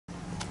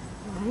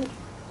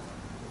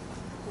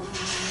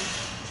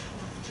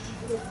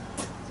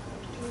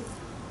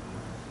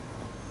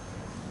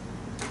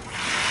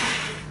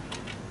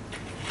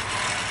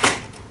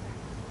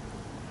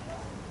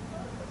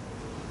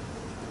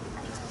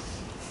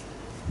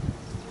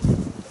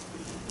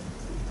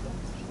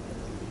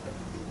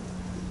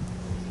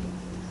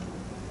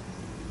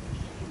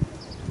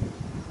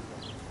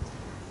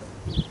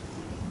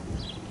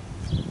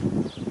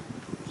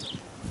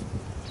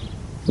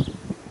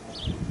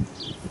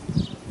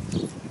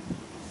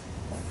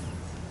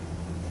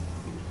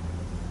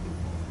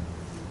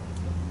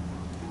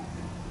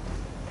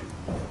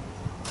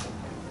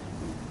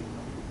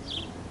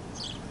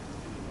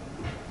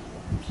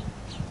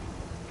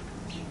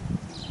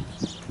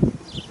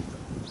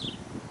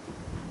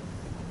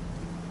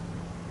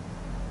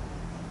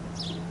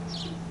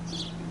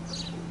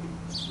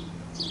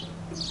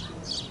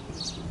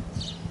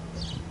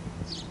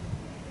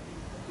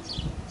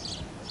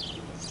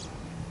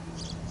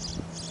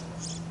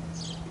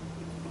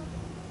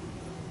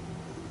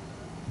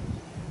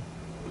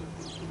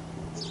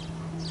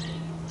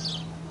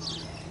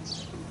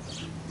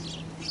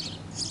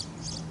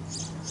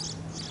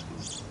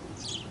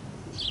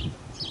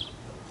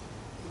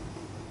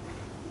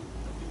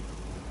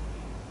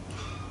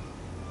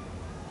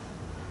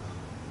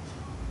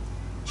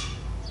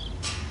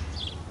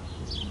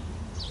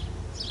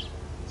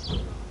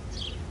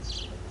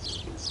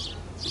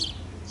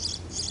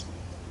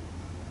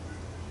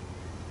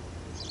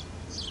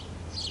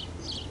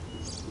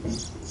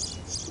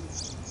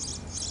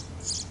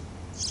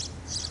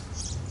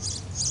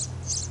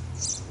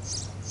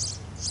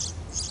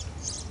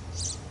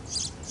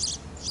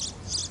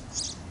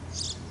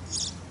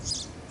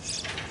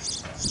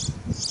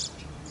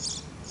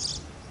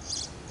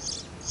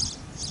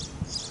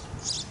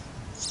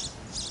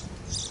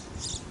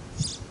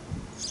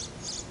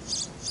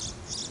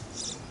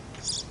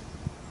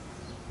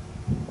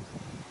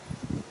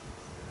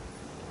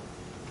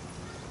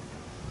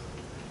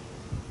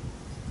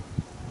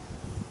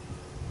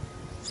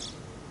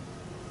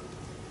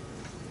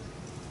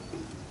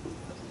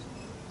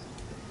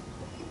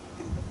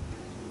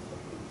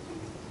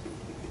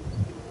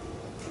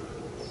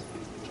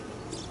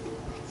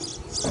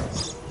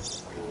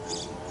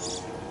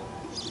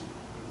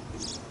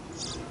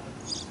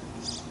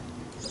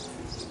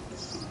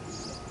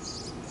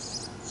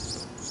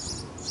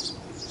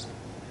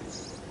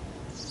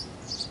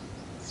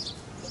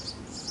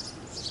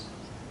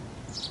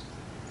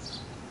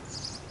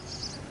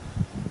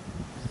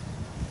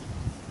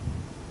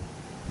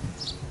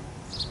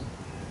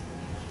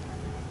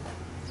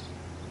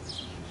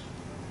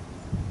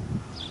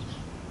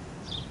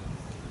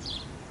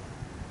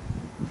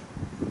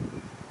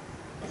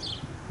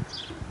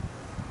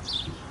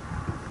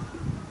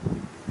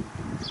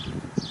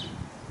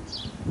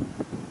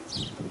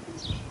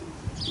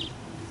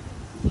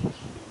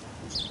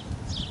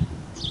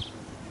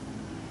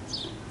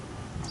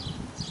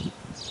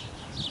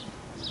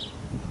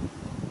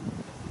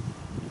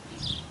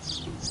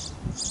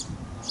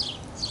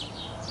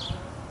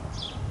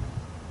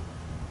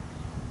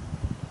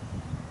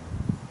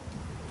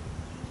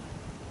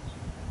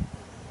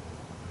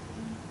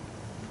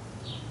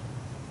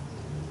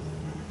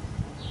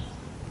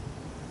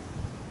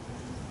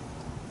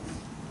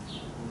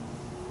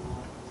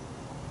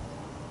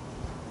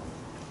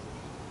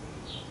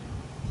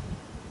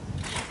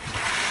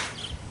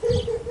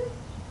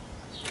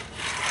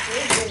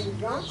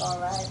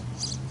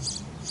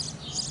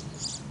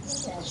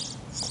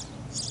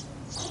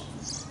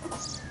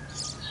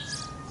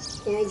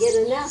Can't get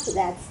enough of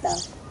that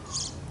stuff.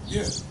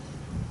 Yeah.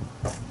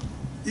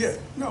 Yeah.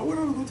 No, what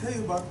I was going to tell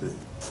you about the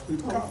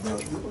cowbell.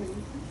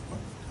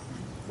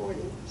 40.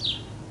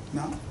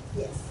 Now?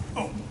 Yes.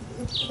 Oh,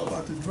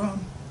 about the drum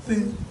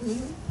thing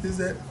is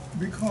that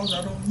because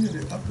I don't hear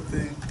the upper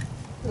thing,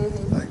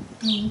 like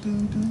dun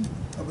dun dun,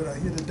 but I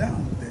hear the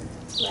down thing.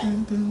 Right.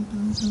 Dun, dun,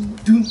 dun, dun,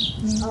 dun,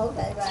 dun.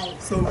 Okay, right.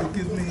 So it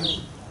gives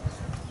me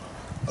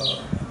a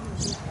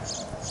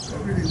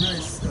really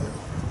nice.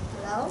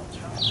 Hello?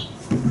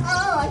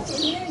 Oh, I can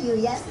hear you.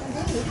 Yes,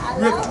 indeed.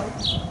 Hello.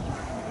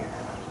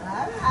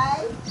 All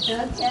right.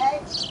 Okay.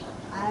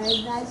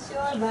 I'm not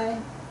sure. My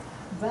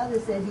brother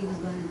said he was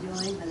going to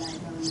join, but I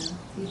don't know.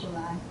 People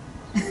are.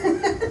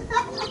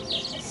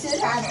 Should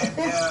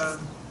have.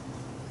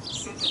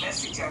 Sent the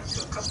message out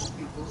to a couple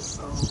people,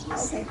 so we'll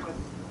see what.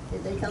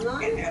 Did they come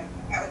on? And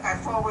I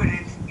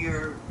forwarded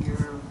your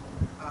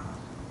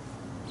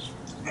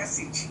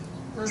message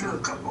to a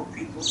couple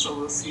people, so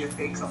we'll see if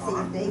they come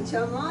on. See if they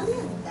come on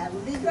in. That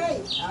would be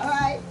great. All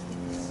right.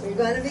 We're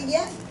going to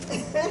begin.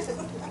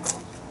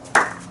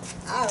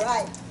 All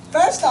right.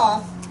 First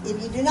off,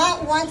 if you do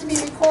not want to be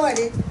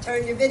recorded,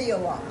 turn your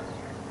video off.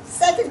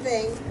 Second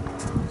thing,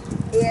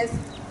 if... do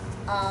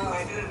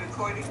I do the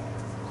recording?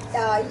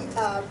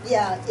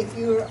 Yeah, if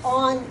you're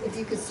on, if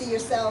you could see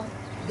yourself,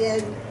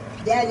 then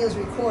Daniel's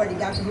recording,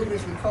 Dr.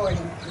 Hoover's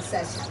recording the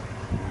session.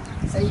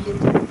 So you can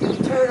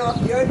turn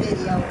off your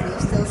video and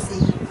you'll still see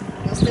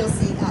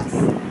us.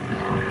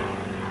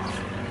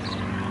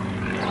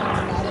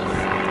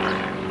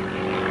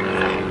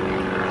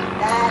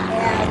 That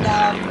and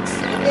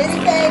if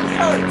anything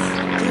hurts,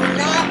 do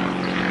not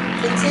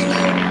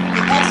continue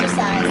the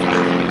exercise. If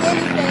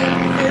anything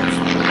hurts,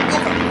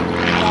 ever.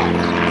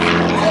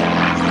 Right?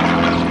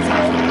 So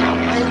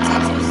I'm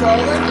Teacher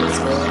Zola from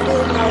School of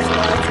Healing Martial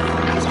Arts in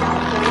Long Beach,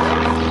 California.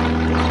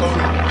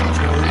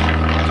 Teacher Odie.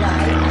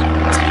 Right.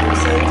 I'm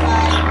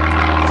certified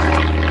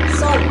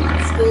Zola,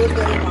 School of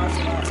Healing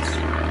Martial Arts.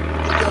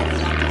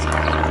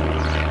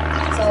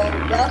 So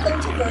welcome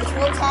to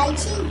Virtual Tai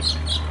Chi.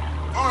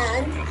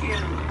 And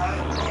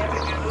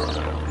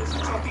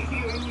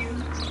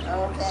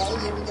okay,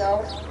 here we go.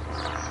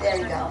 There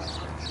you go.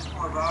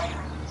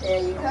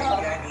 There you go.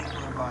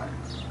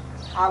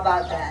 How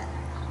about that?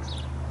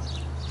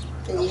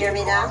 Can you hear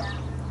me now?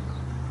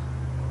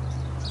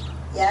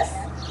 Yes?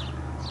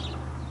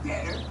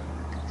 Better.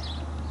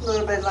 A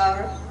little bit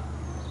louder?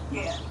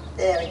 Yeah.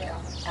 There we go.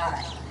 All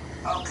right.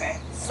 Okay.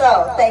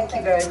 So, thank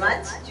you very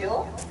much,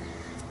 Jewel.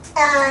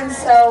 And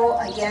so,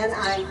 again,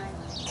 I'm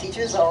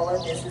Teacher Zola.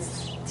 This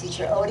is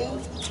Teacher Odie,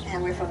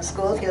 and we're from the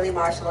School of Healing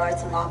Martial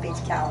Arts in Long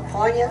Beach,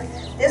 California.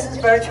 This is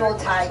Virtual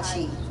Tai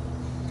Chi.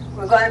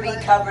 We're going to be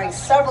covering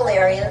several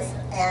areas,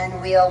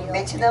 and we'll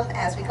mention them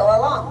as we go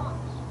along.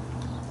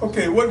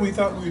 Okay, what we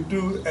thought we'd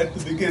do at the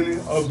beginning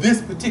of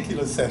this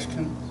particular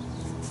session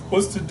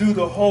was to do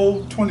the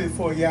whole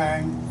 24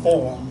 Yang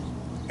form,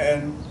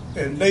 and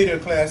in later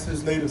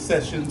classes, later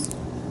sessions,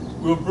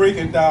 we'll break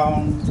it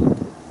down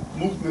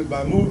movement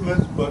by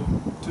movement, but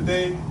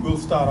today we'll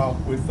start off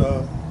with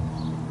the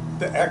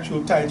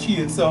actual Tai Chi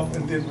itself,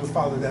 and then we'll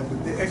follow that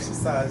with the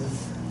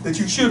exercises that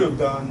you should have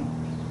done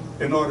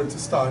in order to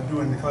start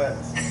doing the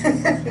class.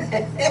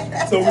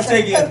 So we're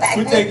taking it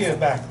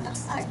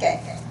backwards.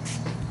 Okay.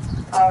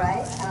 All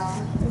right.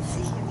 Let's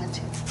see here.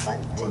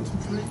 1, 2,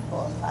 3,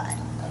 4, 5.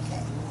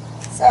 Okay.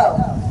 So.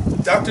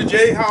 Dr.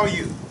 J, how are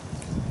you?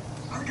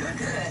 I'm doing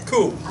good.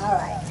 Cool. All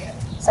right.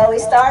 So we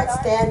start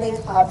standing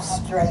up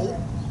straight.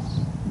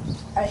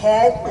 Our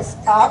head is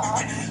up,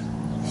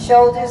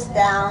 shoulders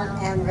down,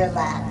 and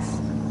relax.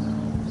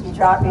 You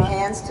drop your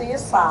hands to your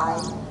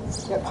side.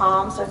 Your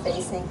palms are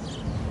facing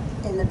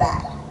in the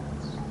back.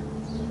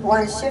 You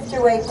want to shift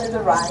your weight to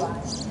the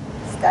right.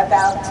 Step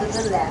out to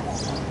the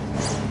left.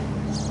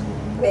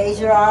 Raise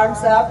your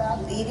arms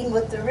up, leading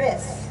with the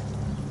wrists.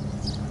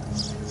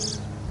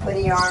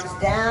 Putting your arms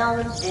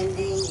down,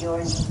 bending your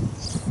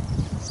knees.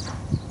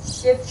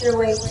 Shift your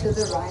weight to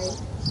the right.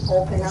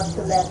 Open up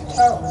the left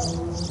toe.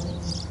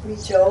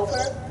 Reach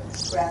over,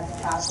 grab the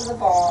top of the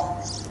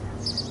ball,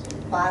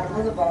 bottom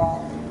of the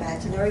ball,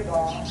 imaginary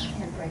ball,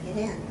 and bring it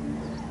in.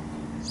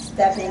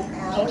 Stepping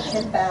out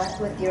and back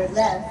with your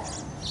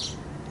left.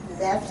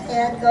 Left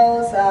hand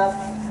goes up,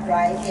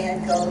 right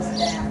hand goes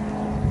down.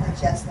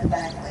 Adjust the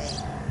back leg.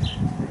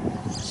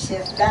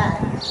 Shift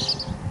back.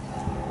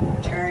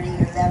 Turning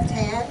your left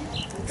hand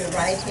with the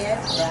right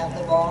hand, grab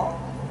the ball.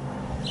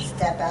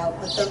 Step out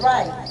with the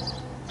right.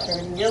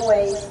 Turning your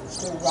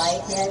waist, the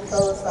right hand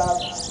goes up,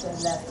 the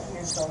left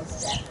hand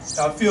goes down.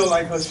 I feel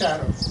like her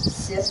shadow.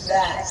 Shift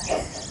back.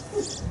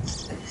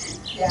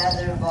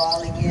 Gather the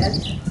ball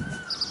again.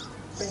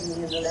 Bring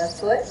in the left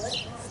foot.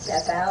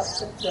 Step out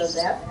to the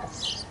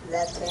left.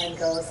 Left hand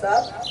goes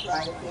up,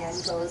 right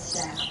hand goes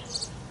down.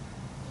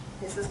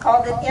 This is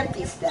called an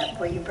empty step,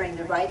 where you bring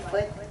the right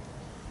foot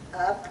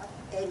up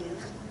and you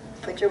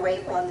put your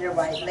weight on your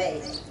right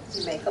leg.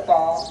 You make a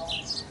ball.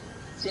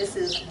 This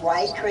is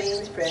white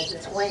crane spreads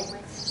its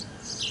wings.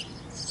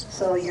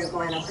 So you're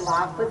going to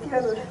block with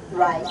your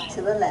right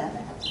to the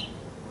left,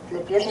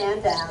 Flip your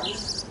hand down.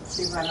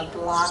 You're going to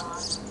block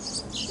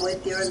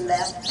with your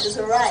left to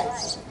the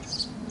right.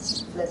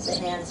 Flip the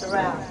hands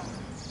around.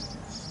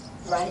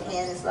 Right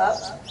hand is up,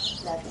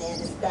 left hand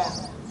is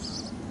down.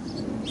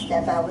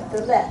 Step out with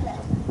the left.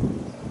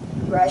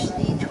 Brush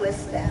knee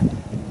twist step.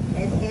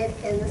 And hit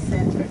in the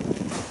center.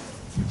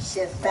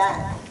 Shift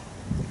back.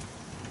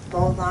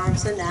 Both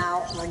arms are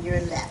now on your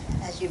left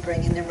as you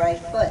bring in the right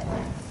foot.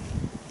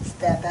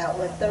 Step out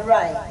with the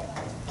right.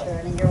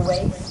 Turning your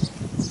waist.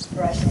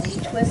 Brush knee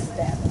twist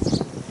step.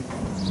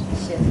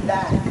 Shift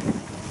back.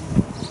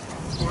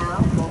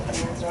 Now both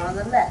hands are on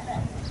the left.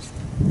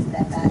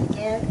 Step out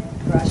again.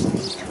 Brush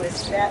knee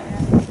twist step.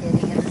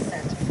 Hitting in the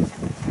center.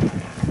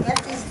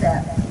 Empty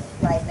step.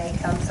 Right leg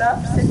comes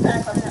up. Sit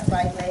back on that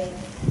right leg.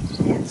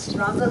 And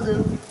strum the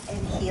loop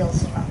and heel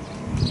strum.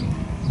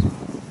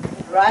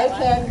 Right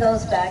hand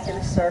goes back in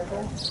a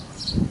circle.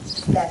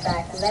 Step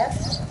back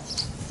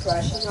left.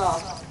 Brushing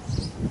off.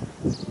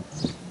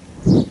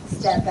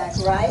 Step back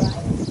right,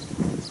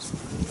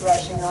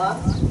 brushing off,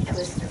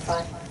 twist the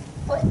front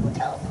foot and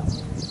toe.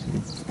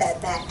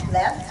 Step back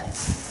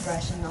left,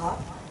 brushing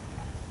off.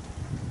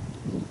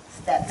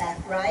 Step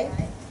back right,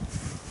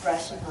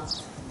 brushing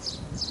off.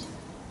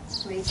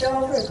 Reach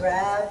over,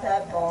 grab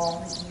that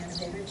ball,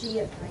 use energy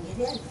and bring it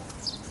in.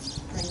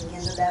 Bringing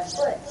in the left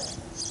foot.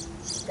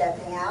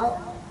 Stepping out,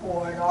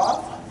 forward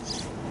off.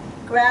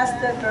 Grasp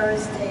the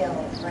bird's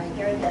tail, bring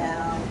her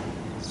down,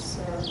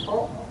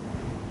 circle,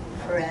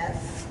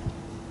 press.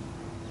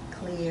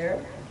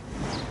 Clear,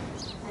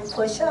 and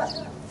push up.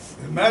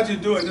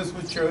 Imagine doing this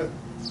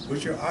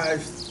with your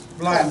eyes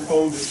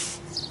blindfolded.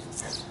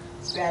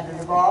 Grab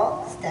the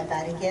ball, step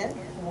out again,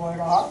 ward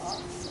off.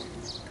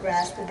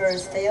 Grasp the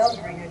bird's tail,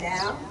 bring her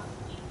down.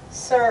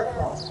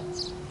 Circle,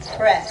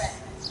 press,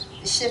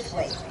 shift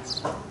weight.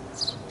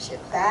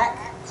 Shift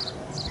back,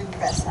 and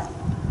press up.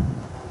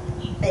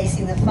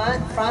 Facing the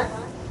front,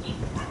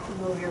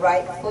 move your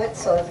right foot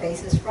so it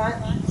faces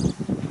front.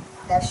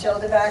 Left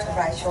shoulder back,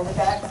 right shoulder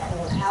back,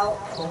 pull out,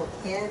 pull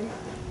in,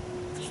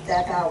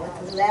 step out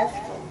with the left,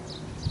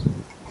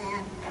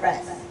 and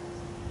press.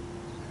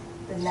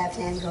 The left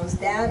hand goes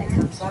down, it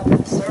comes up in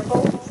a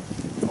circle,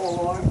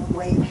 or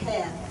wave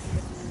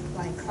hands,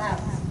 like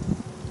clouds.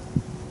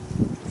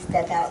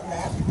 Step out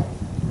left,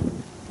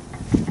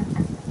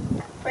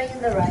 bring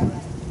in the right.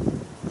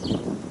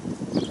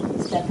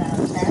 Step out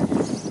left,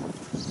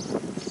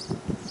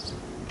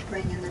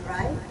 bring in the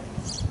right.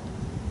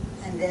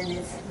 And then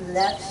it's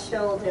left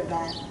shoulder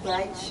back,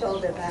 right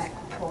shoulder back,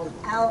 pull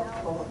out,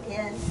 pull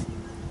in,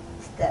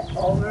 step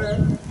over,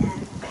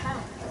 and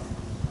pass.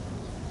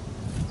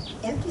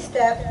 Empty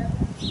step,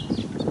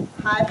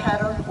 high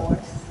paddle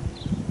horse,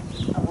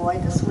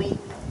 avoid the sweep.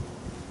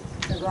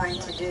 We're going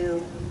to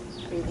do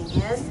breathing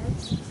in,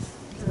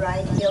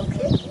 right heel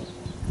kick,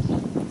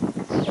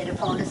 hit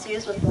opponent's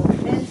ears with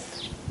both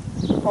fists,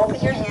 open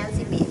your hands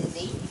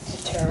immediately to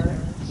turn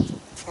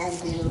and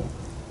do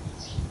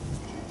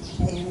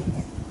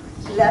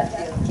left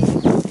heel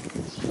kick,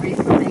 free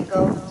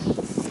flamingo,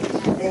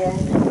 and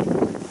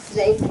then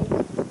snake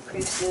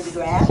creeps through the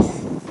grass,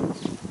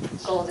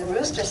 golden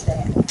rooster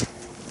stand.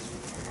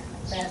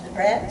 Grab the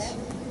branch,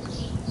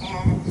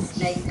 and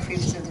snake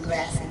creeps through the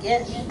grass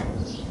again,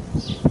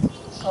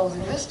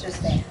 golden rooster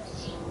stand.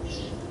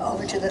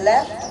 Over to the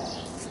left,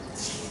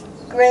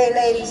 gray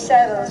lady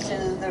shuttle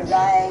to the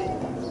right,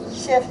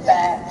 shift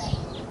back,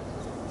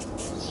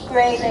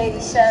 gray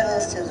lady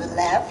shuttles to the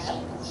left,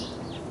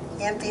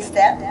 empty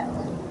step,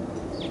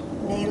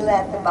 needle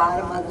at the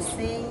bottom of the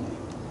C,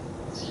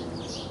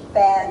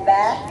 band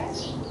back,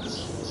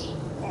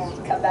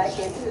 and come back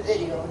into the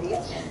video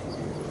here.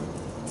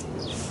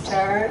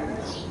 Turn,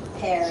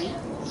 parry,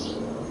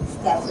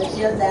 step with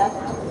your left,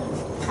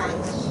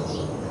 punch,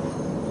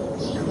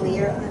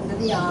 clear under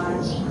the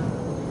arm,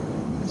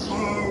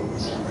 and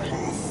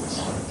press.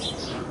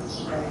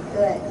 Very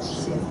good.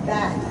 Shift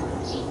back,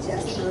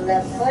 just to the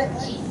left foot,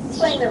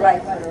 swing the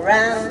right foot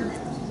around,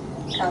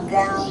 come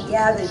down,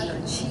 gather your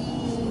chi,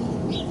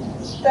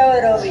 throw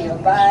it over your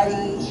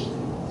body,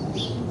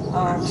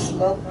 arms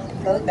float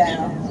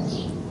down,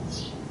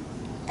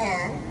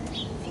 and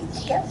feet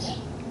together.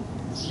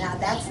 Now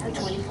that's the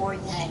 24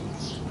 Yang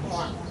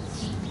form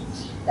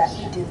that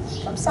we do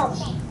from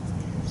someone.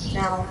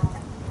 Now,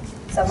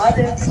 some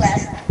other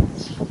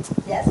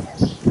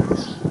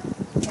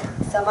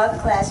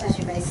classes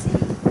you may see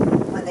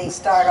when they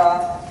start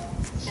off,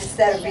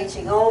 instead of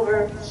reaching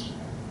over,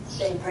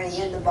 they bring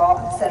in the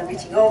ball. Instead of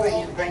reaching over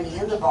and bringing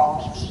in the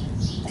ball,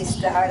 they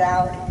start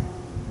out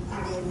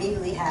and they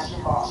immediately have the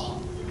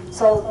ball.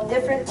 So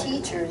different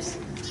teachers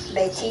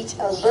may teach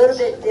a little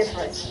bit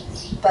different,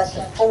 but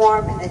the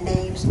form and the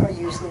names are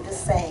usually the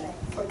same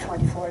for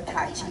 24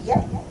 Tai Chi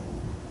Yang.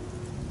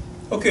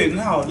 Okay,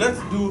 now let's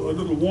do a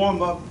little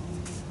warm-up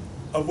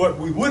of what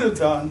we would have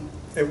done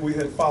if we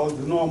had followed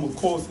the normal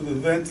course of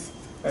events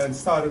and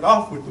started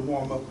off with the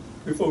warm-up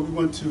before we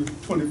went to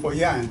 24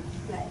 Yang.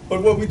 Right.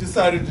 But what we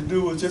decided to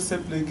do was just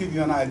simply give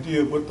you an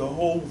idea of what the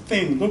whole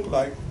thing looked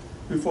like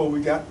before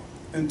we got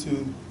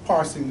into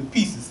parsing the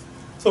pieces.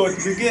 So at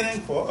the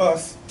beginning for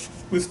us,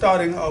 We're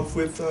starting off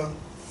with,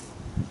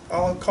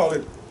 I'll call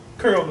it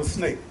curl the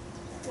snake.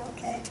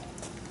 Okay.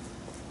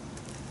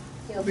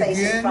 You'll face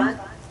in Begin. front.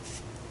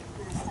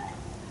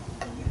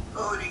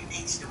 Odie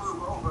needs to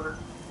move over.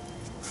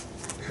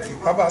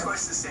 How about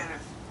Towards the center.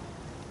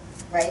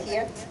 Right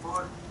here.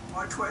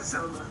 More towards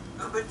Zola. A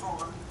little bit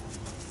more.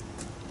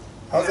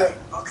 how's that?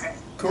 Okay.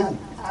 Cool.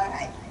 All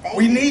right. Thank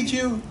We you. need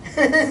you.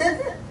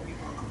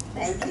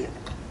 Thank you.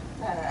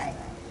 All right.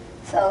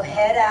 So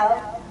head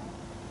out,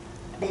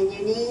 bend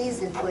your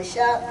knees and push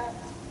up.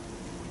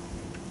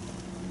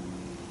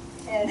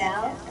 Head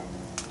out.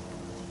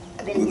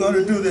 Bend We're your going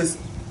to do knees, this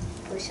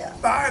push up.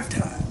 5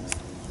 times.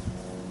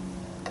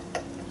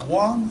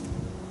 1,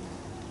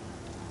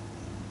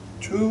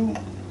 2,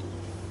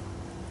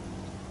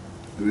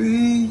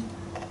 3,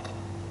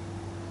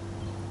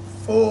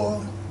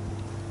 4,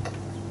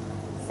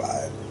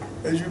 5.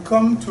 As you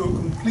come to a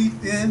complete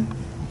end,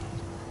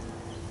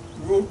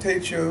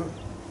 rotate your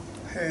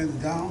hands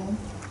down.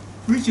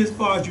 Reach as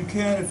far as you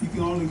can. If you can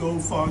only go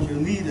as far as your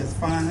knee, that's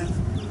fine.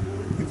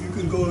 If you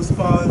can go as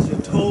far as your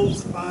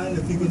toes, fine.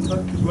 If you can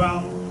touch the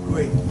ground,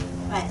 great.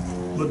 Right.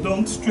 But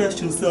don't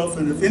stress yourself,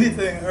 and if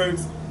anything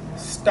hurts,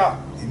 stop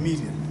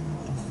immediately.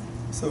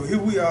 So here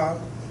we are.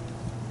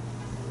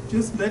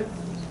 Just let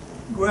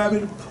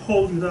gravity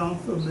hold you down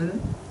for a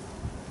minute.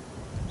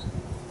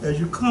 As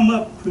you come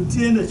up,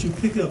 pretend that you're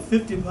picking up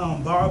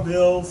 50-pound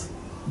barbells,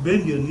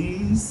 bend your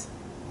knees,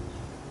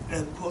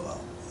 and pull up.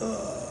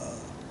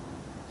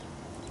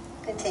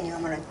 Continue.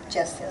 I'm going to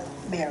adjust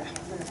the mirror.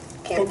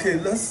 Camera. Okay,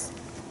 let's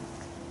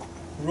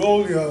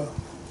roll your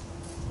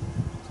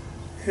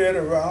head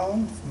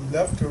around from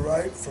left to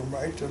right, from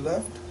right to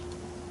left,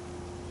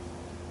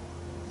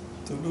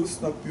 to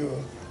loosen up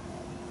your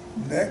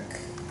neck.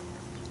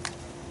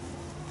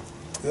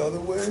 The other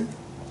way.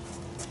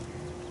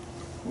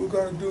 We're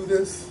going to do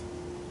this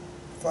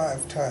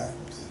 5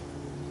 times.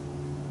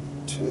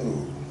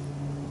 2,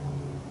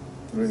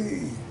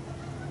 3,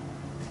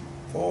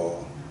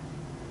 4,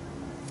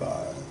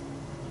 5.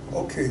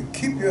 Okay,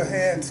 keep your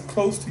hands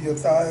close to your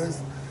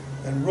thighs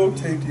and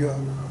rotate your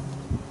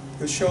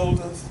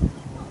shoulders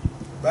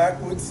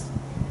backwards.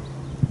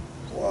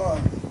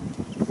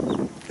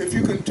 1. If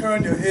you can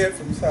turn your head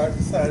from side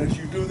to side as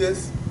you do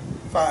this,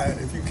 fine.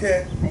 If you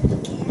can't,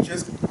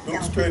 just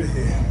look straight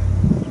ahead.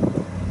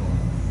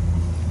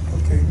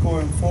 Okay,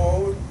 going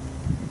forward.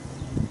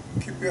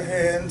 Keep your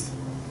hands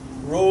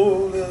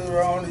rolled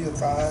around your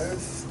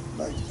thighs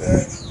like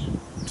that.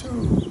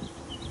 2,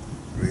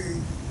 3,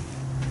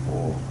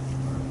 4,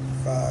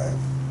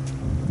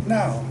 5.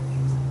 Now,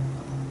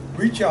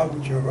 reach out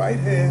with your right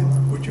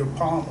hand, with your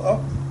palm up.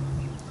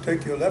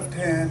 Take your left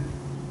hand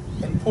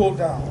and pull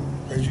down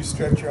as you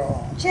stretch your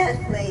arm.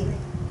 Gently.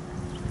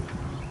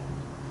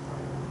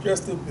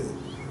 Just a bit.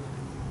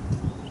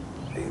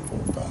 8, 4,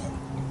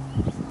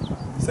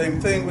 5.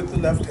 Same thing with the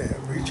left hand.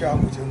 Reach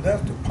out with your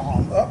left, the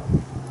palm up.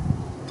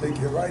 Take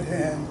your right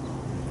hand,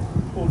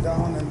 pull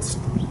down and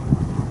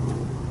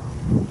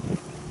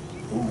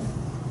ooh,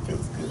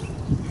 feels good.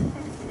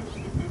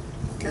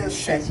 Okay,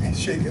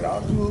 shake it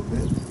out a little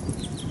bit.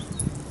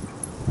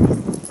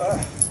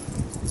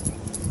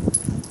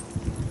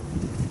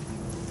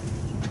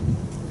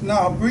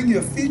 Now bring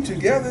your feet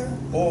together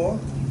or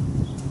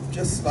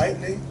just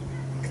slightly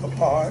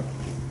apart.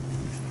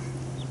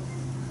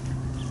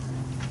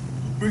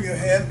 Bring your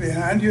hand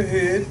behind your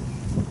head.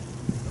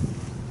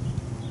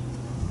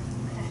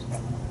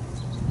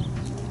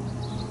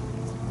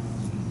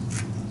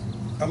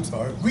 I'm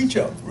sorry, reach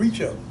up,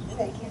 reach up,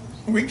 Thank you.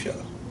 reach up.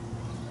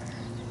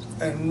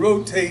 And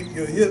rotate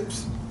your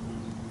hips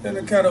in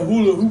a kind of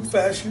hula hoop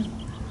fashion.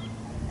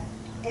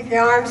 If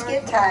your arms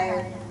get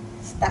tired,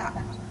 stop.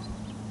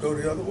 Go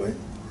the other way.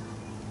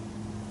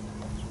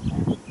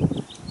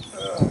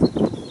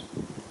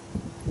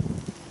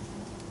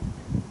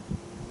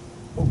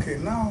 Okay,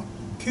 now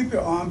keep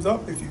your arms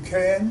up if you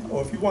can,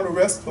 or if you want to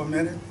rest for a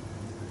minute.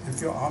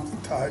 If your arms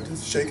are tired,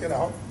 just shake it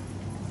out.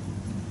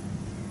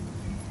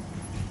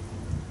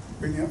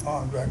 Bring your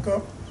arms back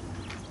up.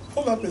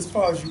 Pull up as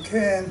far as you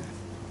can,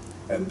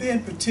 and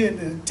then pretend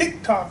to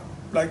Tic-Toc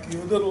like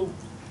your little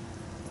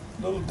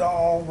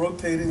doll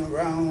rotating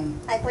around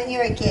Like when you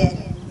were a kid.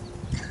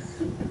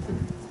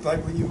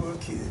 like when you were a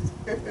kid.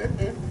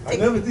 I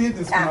never did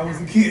this when I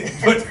was a kid,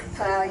 but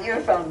Well,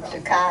 you're from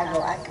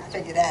Chicago. I can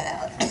figure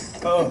that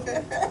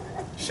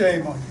out.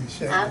 shame on you,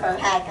 shame. I'm from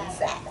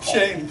Hackensack.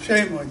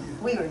 Shame on you.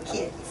 We were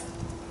kids.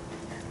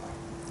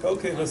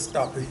 Okay, let's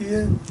stop it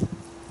here.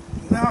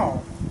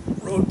 Now,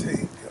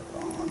 rotate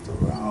your arms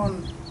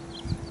around.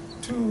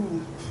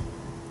 2,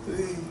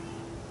 3,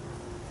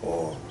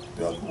 4,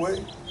 the other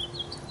way.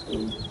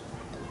 2,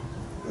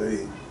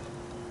 3,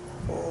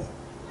 4,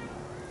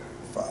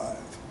 5.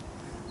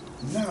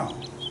 Now,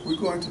 we're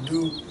going to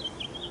do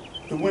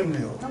the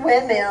windmill. The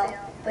windmill,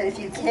 but if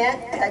you can't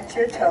touch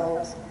your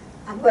toes,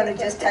 I'm going to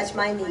just touch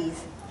my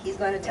knees. He's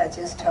going to touch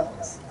his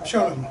toes. Okay?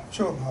 Show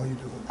him how you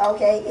do it.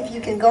 Okay, if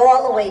you can go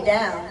all the way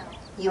down,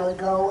 you would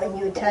go and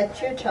you would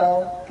touch your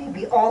toe. You'd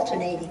be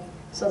alternating.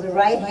 So the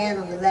right hand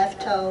on the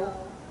left toe,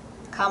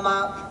 come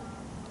up,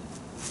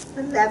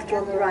 the left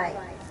or the right.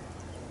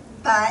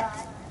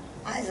 But,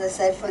 as I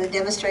said, for the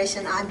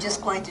demonstration, I'm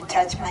just going to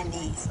touch my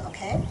knees,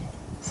 okay?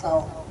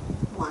 So,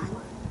 1,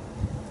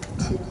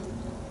 2,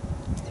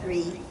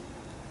 3,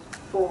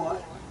 4,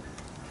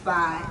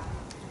 5,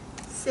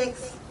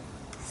 6,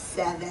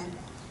 7,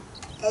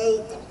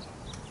 8,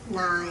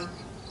 9,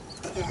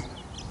 10.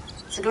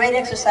 It's a great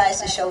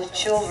exercise to show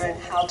children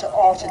how to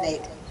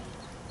alternate.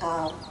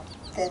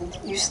 They're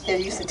used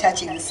to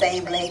touching the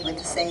same leg with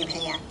the same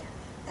hand.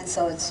 And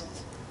so it's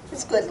a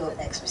good little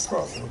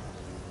exercise.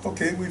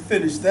 Okay, we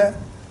finished that.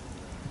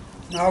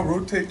 Now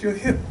rotate your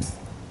hips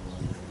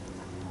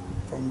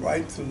from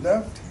right to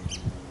left.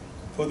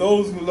 For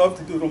those who love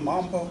to do the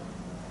mambo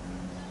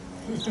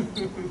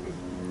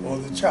or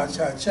the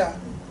cha-cha-cha,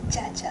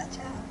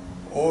 Cha-cha-cha.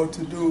 or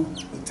to do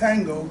the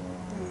tango,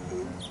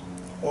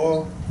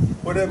 or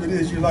whatever it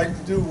is you like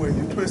to do where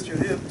you twist your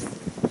hips.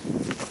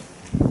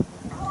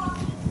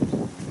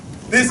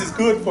 This is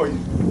good for you.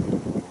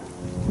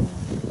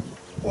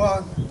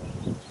 1,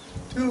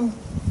 2,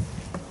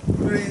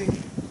 3,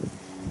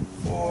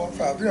 4,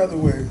 5. The other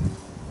way.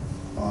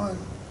 1,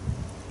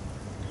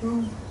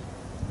 2.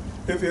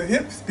 If your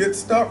hips get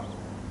stuck,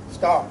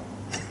 stop.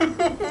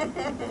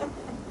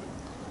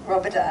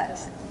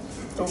 Rubberdize.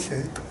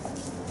 Okay.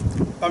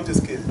 I'm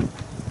just kidding.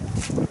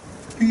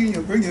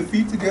 Bring your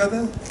feet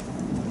together.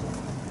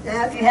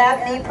 Now, if you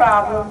have knee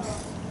problems,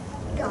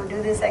 don't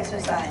do this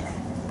exercise.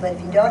 But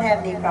if you don't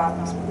have knee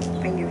problems,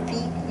 bring your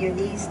feet, your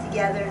knees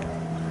together,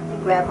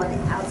 and grab on the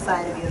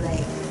outside of your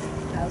leg,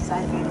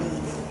 outside of your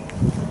knees.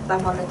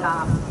 Thumb on the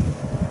top,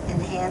 and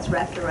the hands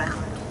wrapped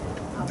around.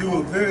 Okay? Do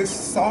a very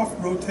soft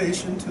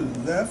rotation to the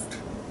left,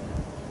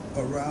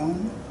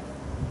 around,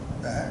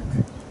 back,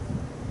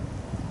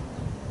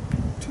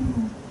 2.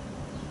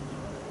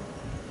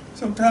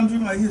 Sometimes you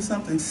might hear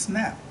something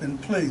snap in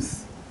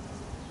place.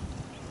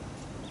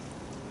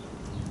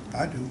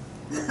 I do.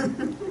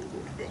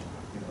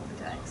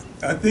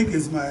 I think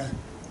it's my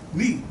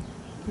knee.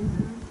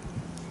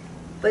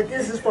 But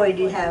this is for you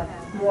to have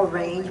more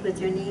range with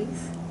your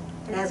knees.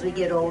 And as we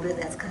get older,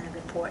 that's kind of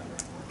important.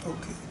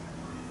 Okay.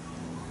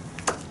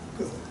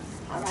 Good.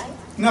 All right?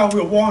 Now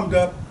we're warmed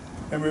up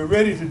and we're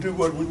ready to do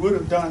what we would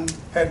have done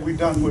had we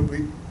done what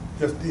we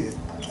just did.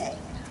 Okay.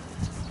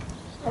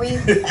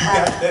 We've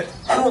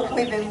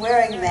been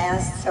wearing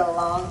masks so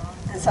long,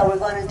 and so we're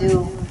going to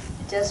do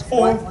just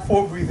Four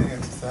breathing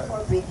exercises.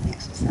 4 breathing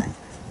exercises.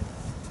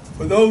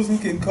 For those who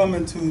can come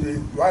into the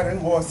riding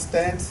horse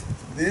stance,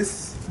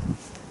 this,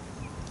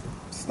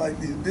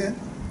 slightly bent.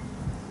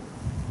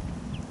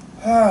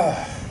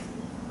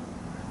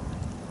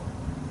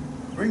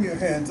 Bring your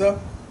hands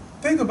up.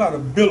 Think about a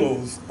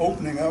billows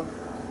opening up.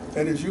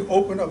 And as you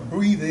open up,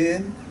 breathe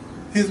in.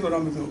 Here's what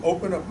I'm going to do.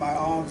 Open up my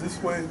arms this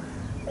way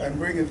and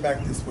bring it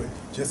back this way.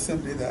 Just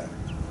simply that.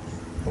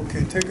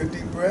 Okay, take a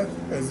deep breath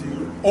as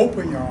you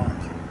open your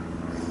arms.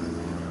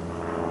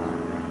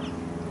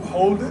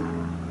 Hold it.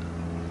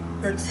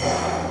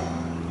 Exhale.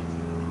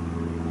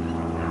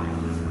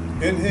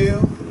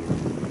 Inhale.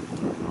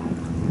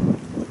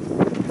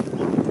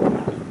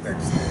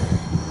 Exhale.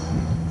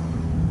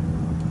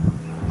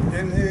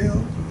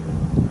 Inhale.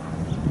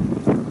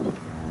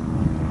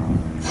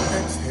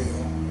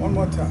 Exhale. One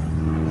more time.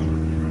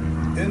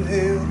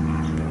 Inhale.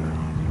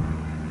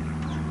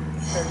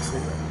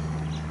 Exhale.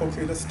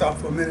 Okay, let's stop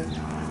for a minute.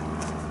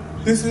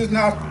 This is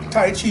not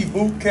Tai Chi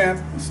boot camp,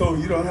 so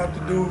you don't have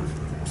to do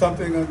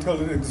something until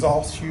it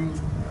exhausts you.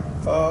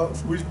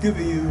 We're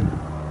giving you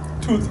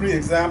 2 or 3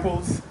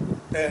 examples,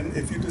 and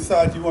if you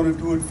decide you want to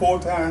do it 4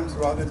 times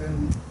rather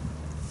than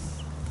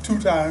 2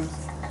 times,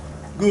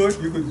 good,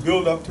 you could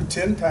build up to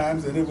 10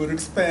 times and it would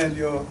expand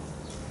your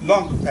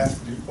lung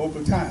capacity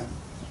over time.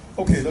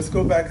 Okay, let's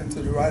go back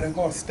into the riding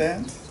horse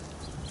stance.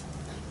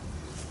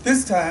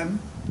 This time,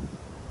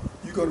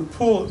 you're going to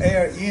pull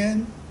air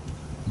in,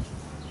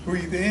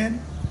 breathe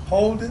in,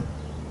 hold it,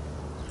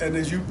 and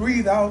as you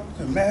breathe out,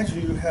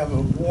 imagine you have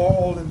a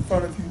wall in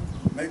front of you,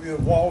 maybe a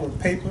wall of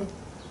paper,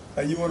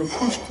 and you want to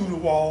push through the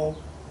wall.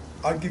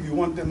 I'll give you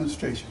one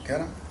demonstration,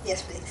 can I?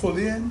 Yes, please. Pull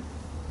in,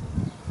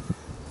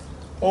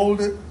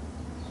 hold it,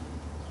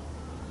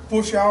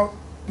 push out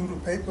through the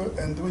paper,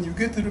 and when you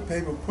get to the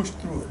paper, push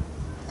through it.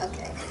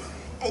 Okay.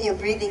 And you're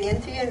breathing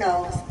in through your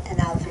nose and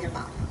out through your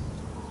mouth.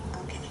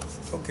 Okay.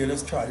 Okay,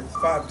 let's try it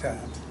 5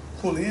 times.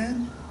 Pull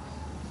in,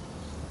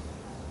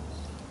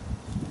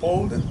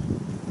 hold it,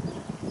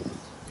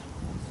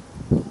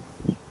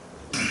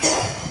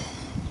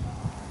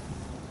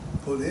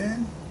 pull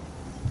in,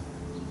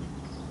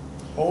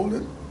 hold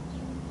it.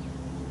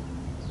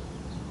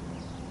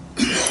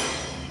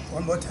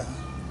 One more time.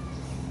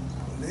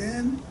 Pull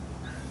in.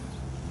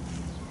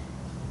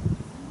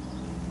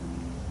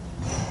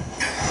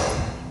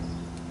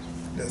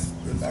 Let's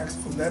relax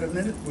for that a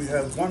minute. We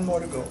have 1 more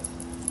to go.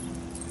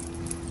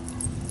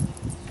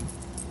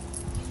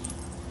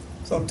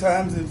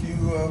 Sometimes if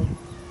you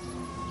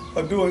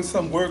are doing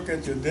some work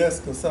at your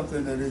desk or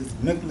something that is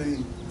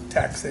mentally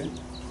taxing,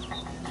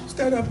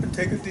 stand up and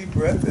take a deep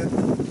breath and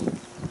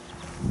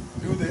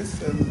do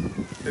this,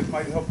 and it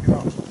might help you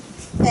out.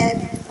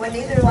 And when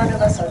either one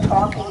of us are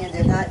talking and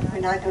we're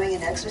not doing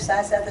an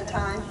exercise at the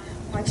time,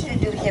 I want you to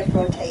do hip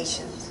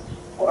rotations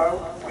or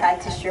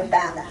practice your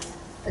balance,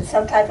 but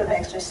some type of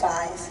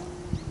exercise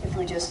if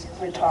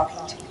we're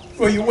talking to you.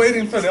 Well, you're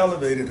waiting for the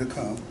elevator to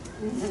come,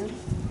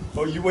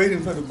 or you're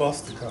waiting for the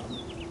bus to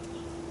come,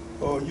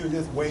 or you're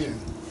just waiting.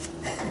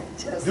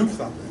 Just Do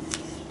something.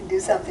 do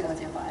something with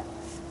your body.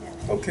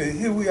 Yes. Okay,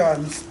 here we are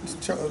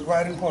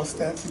riding horse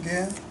stance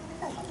again.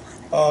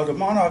 The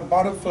monarch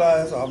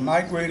butterflies are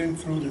migrating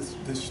through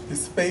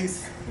this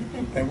space,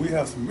 and we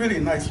have some really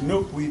nice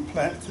milkweed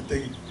plants that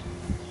they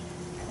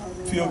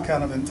feel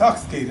kind of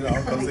intoxicated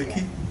on because they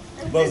keep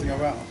buzzing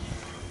around.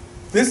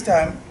 This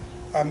time,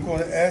 I'm going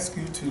to ask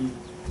you to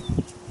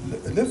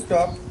lift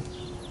up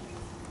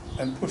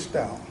and push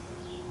down.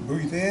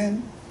 Breathe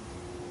in.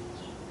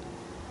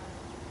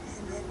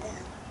 And then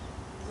down.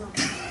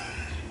 Okay.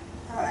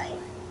 All right.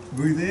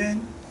 Breathe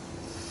in.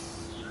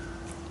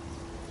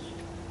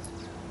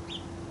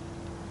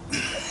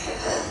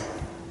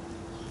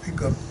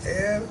 Pick up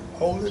air,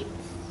 hold it,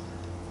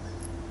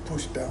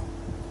 push down.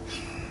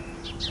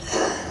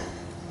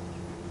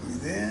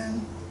 Breathe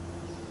in.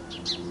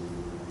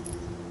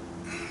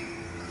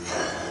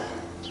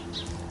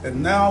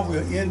 And now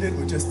we'll end it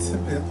with just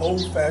simply an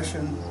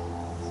old-fashioned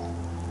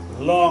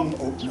lung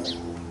opener.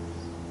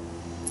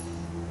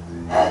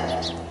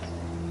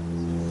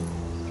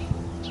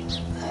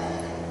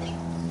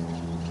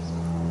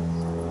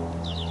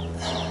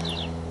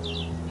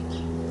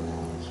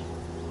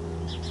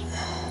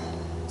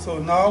 So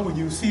now when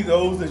you see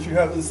those that you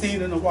haven't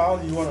seen in a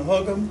while, you want to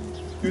hug them,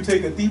 you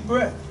take a deep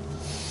breath.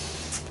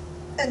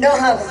 And don't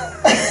hug them.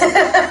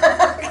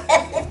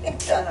 Okay.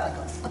 Don't hug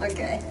them.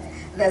 Okay.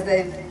 Because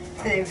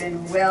they've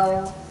been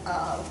well,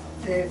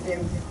 they're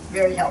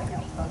very healthy,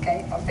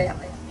 okay, our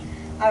family.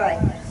 All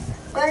right.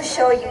 I'm going to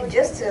show you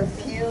just a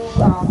few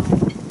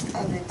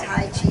of the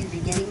Tai Chi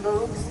beginning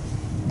moves.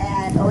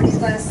 And Odie's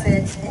going to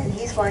sit, and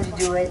he's going to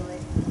do it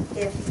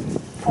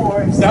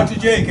for... Dr.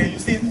 J, can you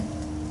see me?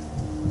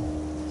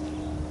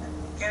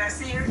 Can I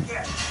see her?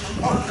 Yeah.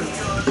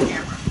 Oh, the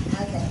camera.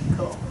 Okay,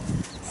 cool.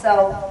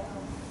 So,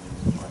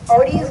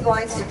 Odie is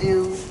going to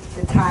do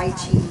the Tai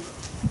Chi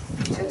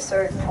to a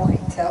certain point,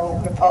 till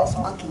repulse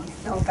monkey.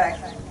 No, in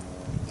fact,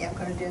 yeah, I'm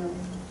going to do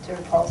to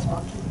repulse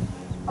monkey.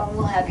 Or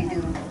we'll have you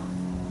do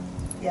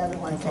the other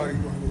one.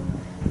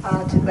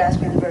 To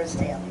grasping the bird's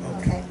tail.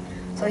 Okay.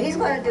 So he's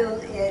going to do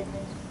it,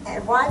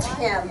 and watch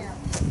him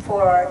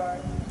for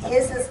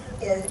his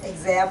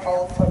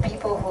example for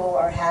people who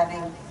are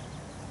having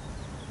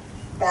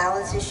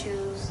balance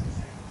issues,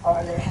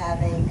 or they're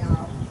having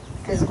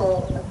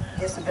physical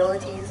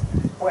disabilities,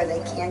 where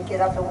they can't get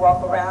up and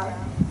walk around.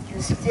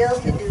 You still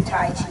can do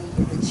Tai Chi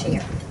in the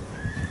chair,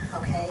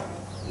 okay?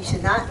 You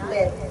should not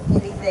let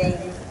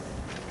anything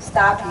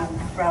stop you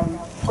from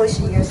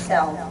pushing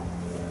yourself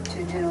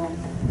to do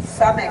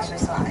some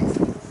exercise,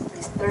 at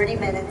least 30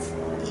 minutes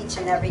each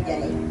and every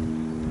day.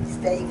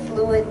 Stay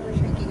fluid,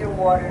 drinking your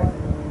water,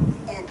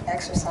 and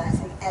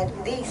exercising at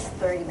least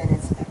 30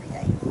 minutes every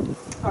day.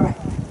 All right,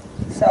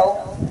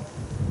 so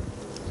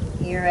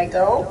here I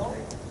go,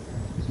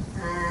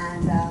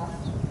 and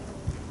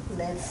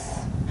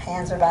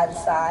hands are by the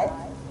side.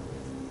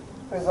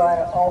 We're going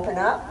to open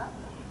up,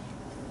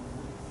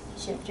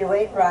 shift your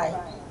weight right.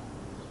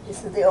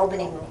 This is the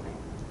opening movement.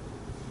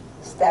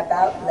 Step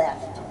out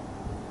left.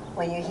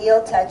 When your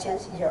heel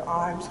touches, your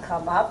arms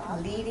come up,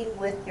 leading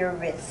with your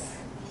wrists.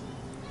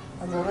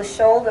 A little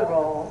shoulder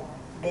roll,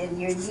 bend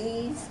your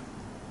knees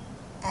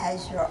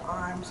as your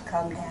arms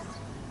come down.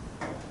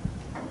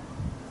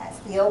 That's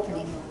the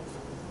opening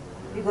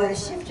move. You're going to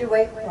shift your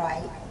weight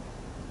right.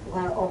 You're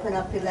going to open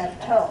up your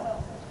left toe.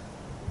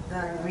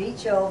 You're going to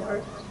reach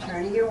over,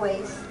 turning your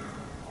waist,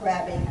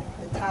 grabbing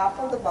the top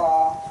of the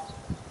ball,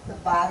 the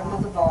bottom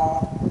of the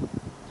ball,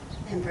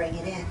 and bring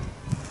it in.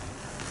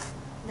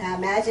 Now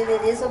imagine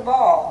it is a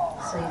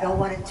ball, so you don't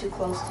want it too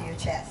close to your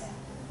chest.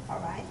 All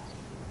right?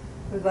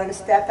 We're going to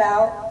step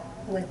out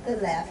with the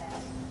left.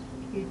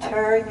 You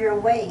turn your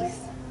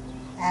waist.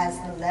 As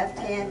the left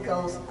hand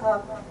goes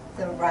up,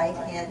 the right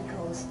hand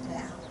goes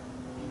down.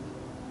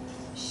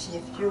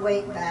 Shift your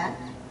weight back,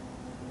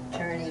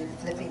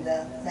 flipping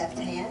the left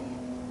hand,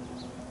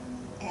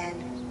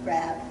 and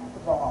grab the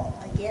ball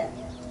again.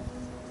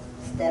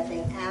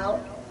 Stepping out,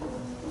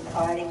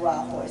 parting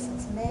while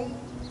horses may.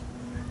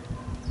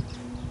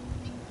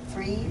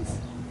 Freeze.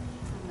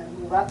 I'm going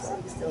to move up so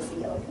you can still see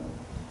Odie.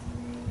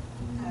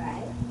 All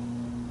right.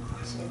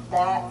 Shift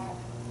back,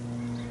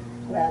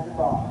 grab the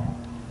ball.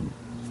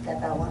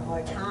 Step out one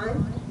more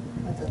time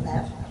with the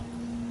left.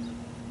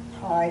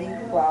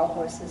 Parting while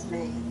horses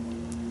may.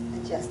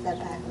 Adjust that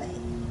back leg.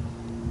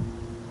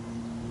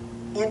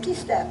 Empty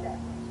step,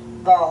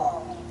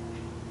 ball.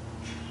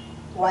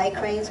 White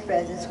crane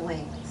spreads its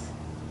wings.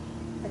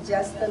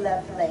 Adjust the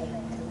left leg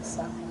to the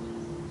side.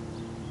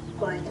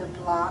 Going to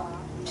block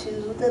to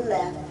the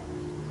left.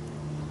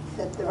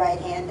 Flip the right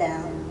hand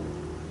down.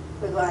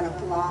 We're going to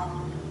block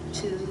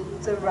to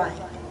the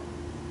right.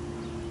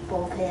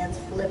 Both hands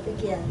flip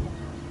again.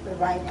 The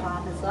right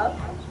palm is up.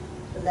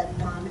 The left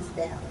palm is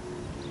down.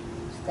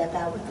 Step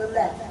out with the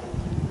left.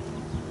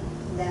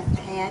 Left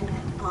hand,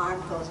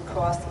 arm goes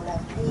across the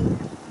left knee,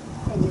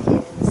 and you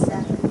hit in the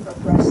center for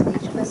brush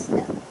knee twist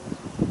step.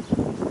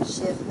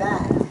 Shift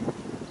back,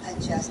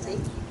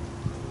 adjusting.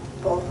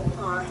 Both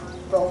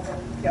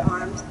your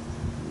arms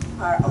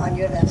are on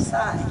your left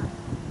side.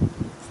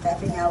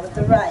 Stepping out with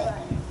the right,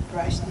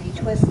 brush knee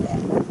twist step,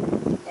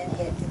 and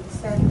hit in the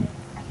center.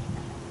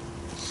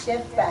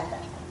 Shift back.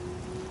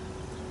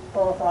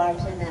 Both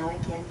arms are now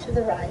again to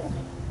the right.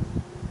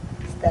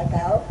 Step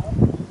out,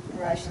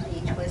 brush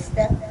knee twist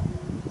step,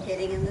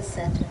 hitting in the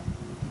center.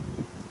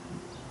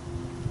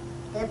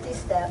 Empty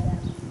step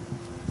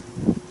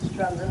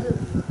from the loop.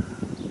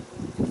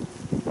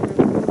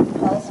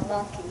 Pulse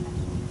monkey.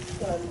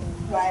 So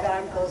right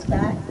arm goes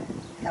back,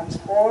 comes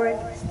forward,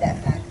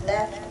 step back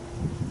left,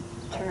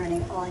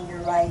 turning on your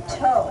right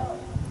toe.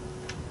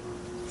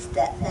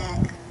 Step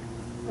back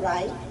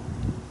right,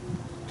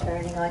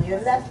 turning on your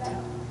left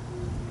toe.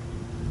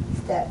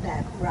 Step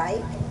back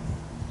right,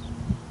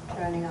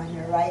 turning on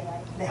your right,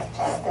 left,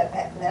 step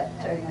back left,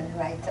 turning on your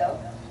right toe.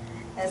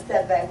 And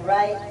step back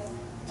right,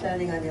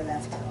 turning on your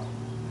left toe.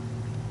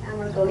 I'm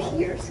going to go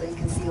here so you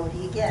can see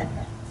Odie again.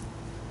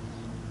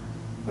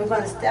 We're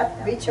going to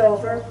reach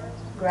over,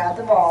 grab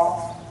the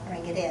ball,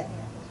 bring it in.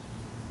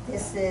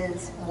 This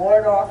is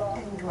ward off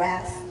and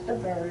grasp the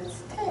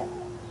bird's tail.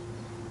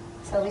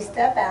 So we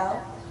step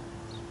out,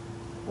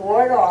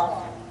 ward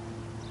off.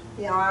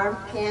 The arm,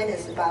 hand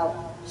is about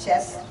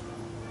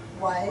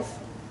chest-wise.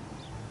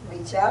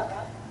 Reach up,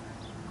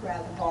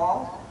 grab the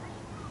ball,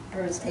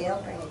 bird's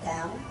tail, bring it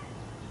down.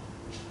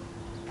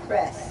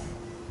 Press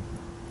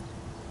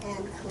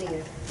and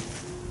clear.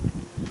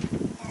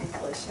 And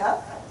push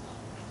up.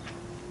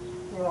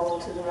 Roll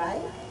to the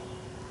right.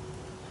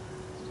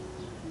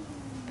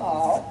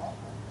 Ball.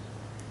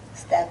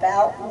 Step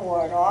out,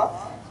 ward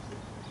off.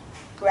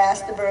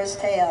 Grasp the bird's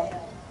tail.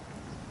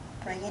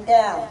 Bring it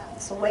down.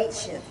 It's a weight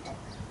shift.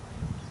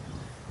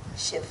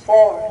 Shift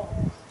forward.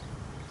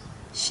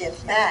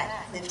 Shift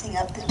back, lifting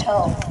up the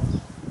toe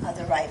of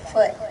the right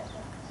foot.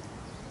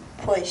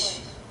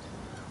 Push.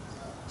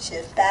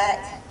 Shift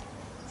back.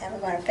 And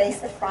we're going to face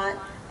the front,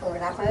 but we're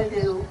not going to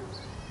do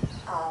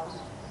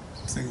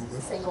Single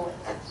whip. single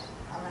whip.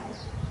 All right?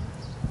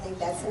 I think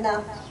that's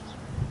enough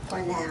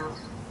for now.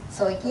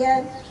 So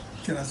again,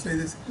 Can I say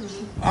this?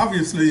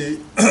 Obviously,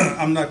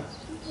 I'm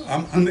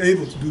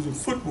unable to do the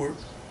footwork,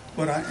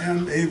 but I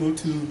am able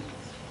to,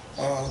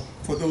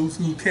 for those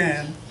who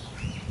can,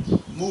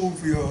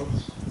 move your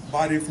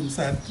body from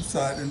side to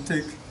side and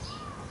take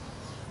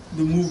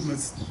the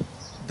movements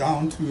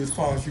down to as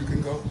far as you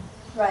can go.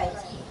 right,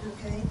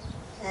 okay.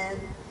 And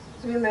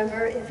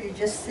remember, if you're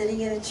just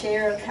sitting in a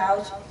chair or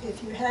couch,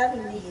 if you're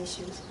having knee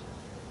issues,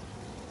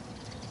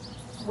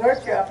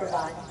 work your upper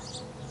body.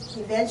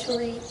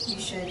 Eventually, you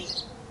should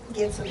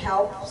get some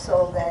help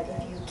so that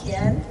if you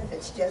can, if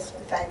it's just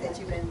the fact that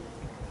you've been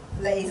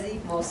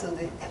lazy for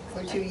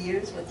 2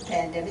 years with the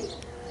pandemic,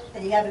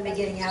 and you haven't been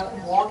getting out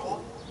and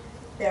walking,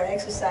 there are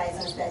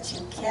exercises that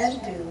you can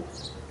do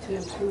to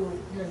improve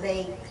your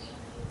leg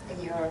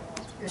and your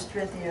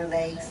strength in your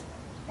legs,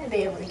 and be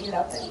able to get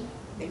up and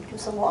maybe do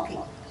some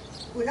walking.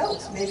 Who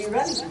knows? Maybe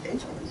running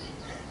eventually.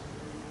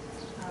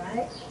 All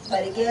right.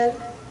 But again,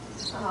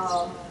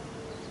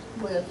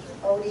 with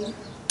Odie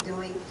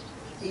doing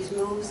these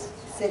moves,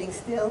 sitting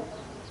still,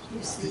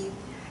 you see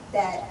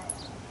that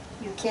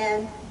you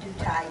can do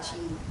Tai Chi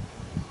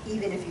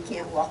even if you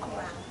can't walk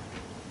around.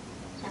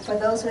 And for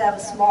those who have a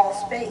small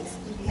space,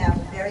 if you have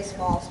a very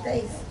small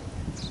space,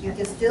 you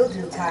can still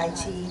do Tai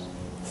Chi.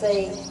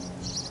 Say,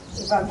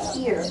 if I'm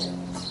here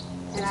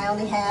and I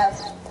only have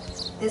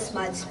this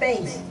much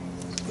space,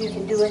 you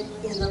can do it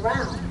in the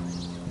round.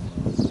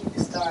 You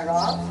can start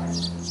off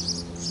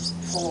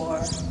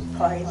for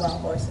Party While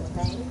Horses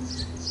Name.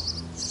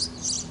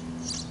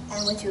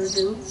 And what you'll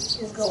do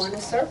is go in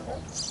a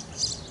circle.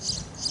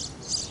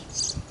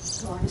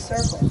 Go in a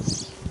circle.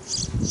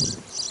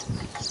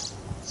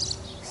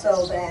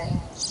 So that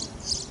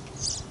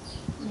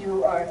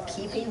you are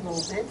keeping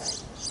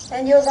movements,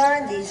 and you'll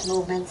learn these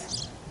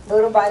movements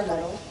little by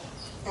little.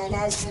 And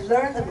as you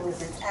learn the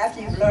movements,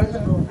 after you've learned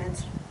the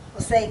movements,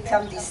 we'll say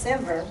come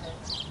December,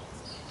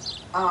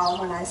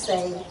 when I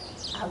say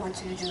I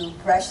want you to do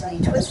brush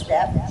knee twist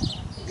step,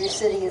 if you're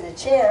sitting in a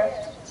chair,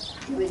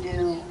 you would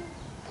do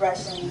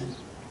brush knee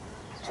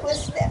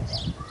twist step,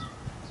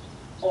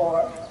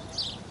 or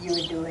you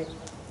would do it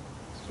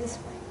this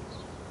way.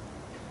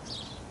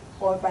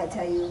 Or if I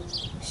tell you,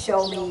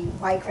 show me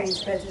white crane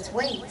spreads its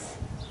wings.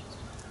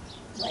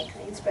 White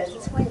crane spreads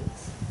its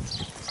wings.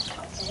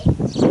 Okay?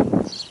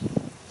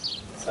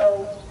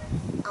 So,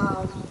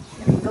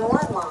 if you go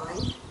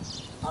online,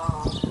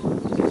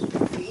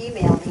 if you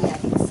email me, I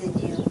can send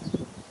you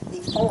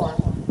the form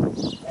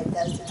that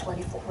does the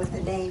 24, with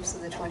the names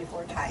of the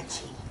 24 Tai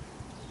Chi.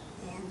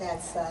 And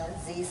that's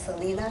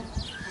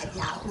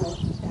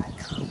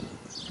zsalena@yahoo.com.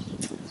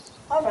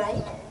 All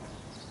right.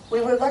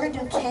 We were going to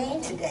do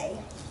cane today,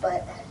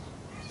 but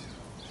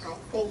I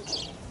think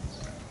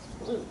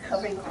we were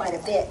covering quite a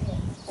bit.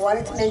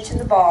 wanted to mention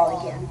the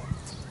ball again.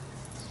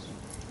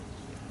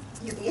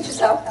 You can get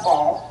yourself a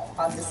ball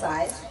of the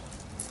size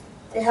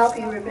to help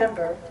you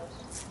remember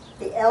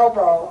the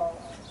elbow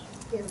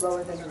is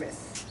lower than the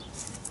wrist.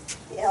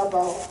 The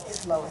elbow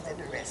is lower than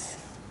the wrist,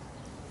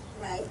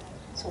 right?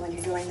 So when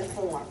you're doing the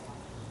form,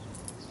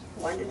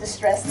 I wanted to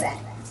stress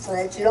that so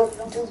that you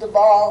don't do the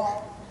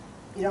ball,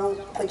 you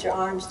don't put your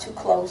arms too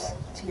close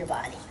to your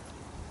body.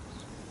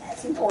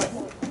 That's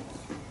important.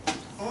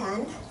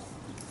 And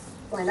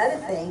one other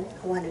thing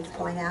I wanted to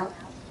point out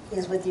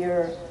is with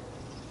your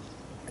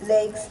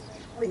legs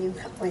when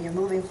you're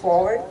moving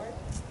forward.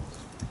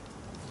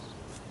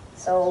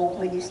 So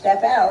when you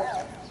step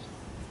out,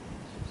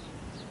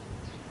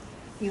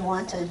 you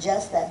want to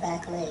adjust that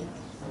back leg.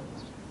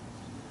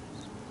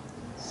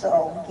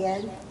 So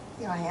again,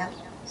 here I am,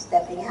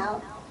 stepping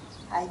out.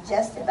 I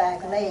adjust the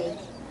back leg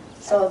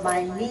so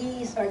my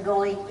knees are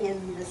going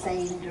in the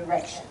same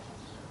direction.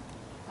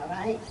 All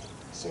right?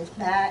 Shift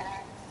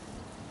back,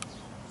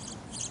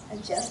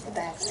 adjust the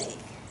back leg.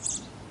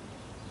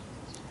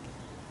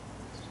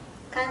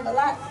 Kind of a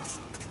lot.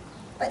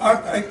 But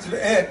I'd like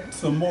to add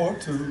some more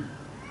to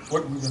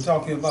what we've been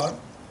talking about,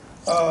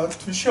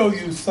 to show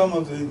you some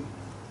of the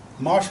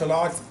martial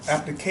arts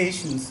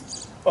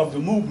applications of the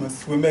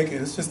movements we're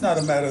making. It's just not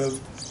a matter of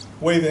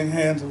waving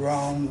hands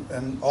around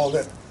and all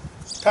that.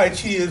 Tai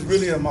Chi is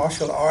really a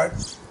martial art,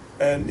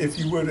 and if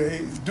you were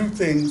to do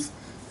things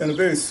in a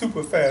very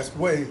super fast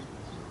way,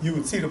 you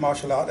would see the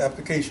martial art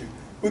application.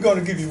 We're going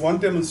to give you one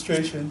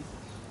demonstration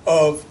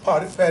of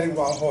patting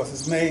wild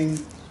horse's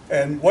mane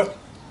and what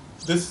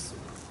this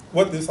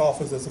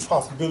offers as a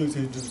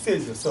possibility to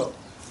defend yourself.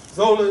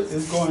 Zola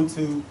is going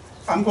to,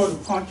 I'm going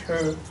to punch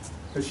her,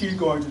 and she's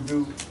going to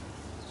do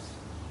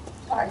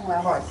Party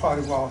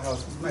wild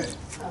horse's mane.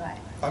 All right.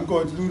 I'm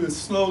going to do this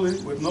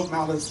slowly with no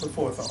malice or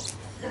forethought.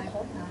 I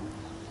hope not.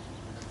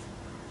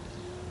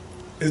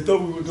 As though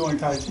we were doing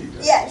Tai Chi.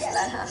 Right? Yes,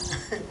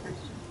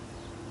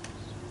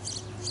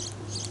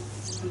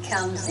 He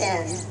comes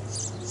in,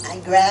 I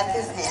grab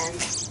his hand,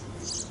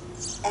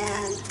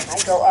 and I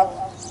go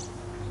up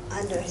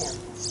under him.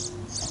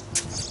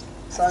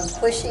 So I'm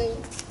pushing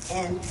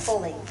and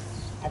pulling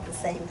at the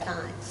same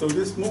time. So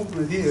this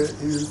movement here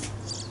is,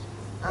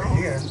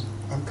 again,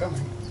 I'm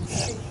coming.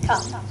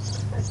 Come.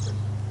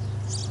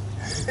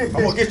 I'm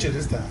going to get you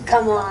this time.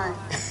 Come on.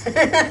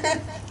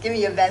 Give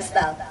me your best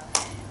stuff.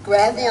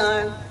 Grab the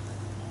arm,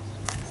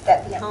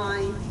 step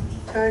behind,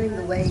 turning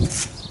the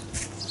waist,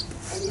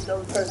 and you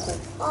throw the person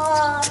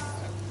off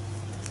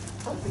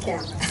the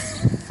camera.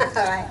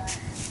 All right.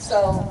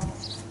 So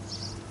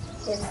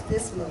it's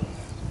this move,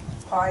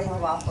 parting the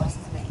wild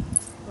horse's mane,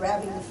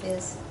 grabbing the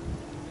fist,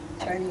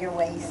 turning your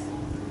waist,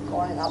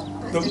 going up.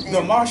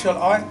 The martial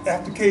art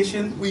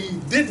application, we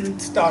didn't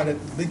start at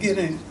the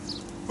beginning.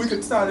 We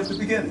could start at the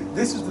beginning.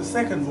 This is the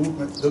second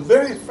movement. The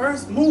very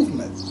first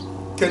movement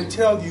can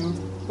tell you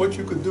what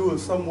you could do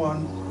if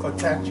someone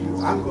attacked you.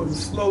 I'm going to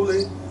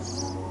slowly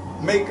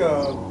make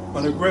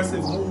an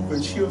aggressive move,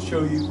 and she'll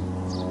show you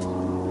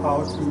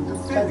how to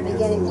defend the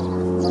beginning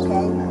one,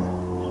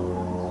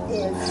 okay?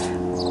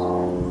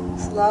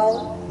 Is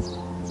slow,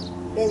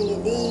 bending your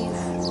knees,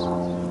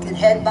 you can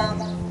head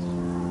bump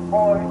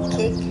or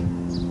kick,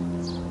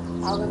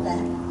 all of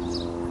that.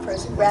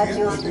 Person grabs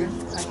you on the,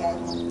 okay?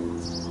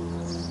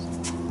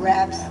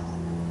 Grabs,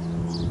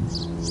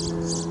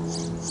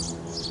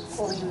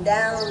 pull you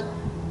down,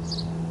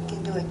 you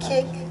can do a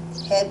kick,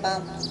 head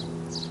bump.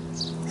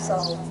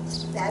 So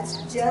that's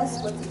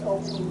just what the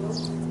opening move.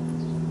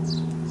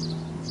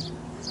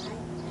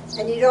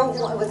 And you don't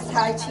want, with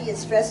Tai Chi, it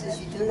stresses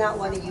you do not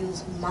want to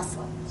use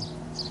muscle.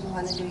 You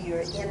want to do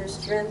your inner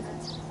strength,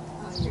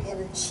 your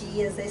inner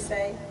chi, as they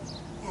say,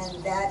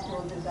 and that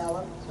will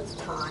develop with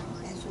time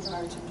as you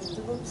learn to do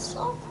the moves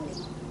softly.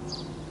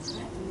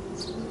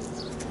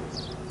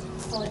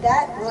 So with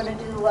that, we're going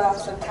to do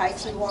some Tai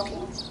Chi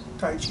walking.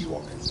 Tai Chi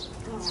walking.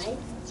 All right.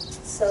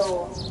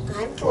 So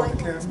I'm Toward going.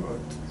 the camera.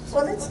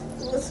 Well,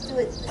 let's do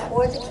it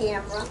toward the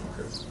camera,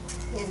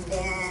 Okay. and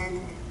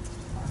then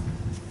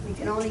we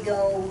can only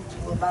go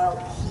to about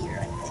here,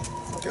 I think.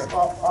 So just go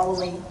all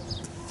the way to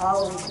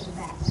the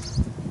back.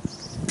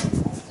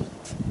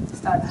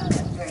 Start from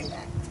the very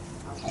back.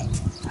 Okay.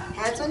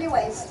 Hands on your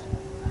waist.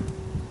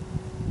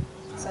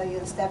 So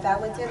you'll step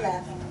out with your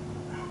left,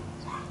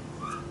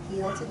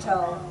 heel to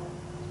toe,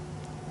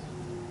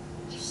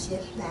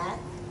 shift back,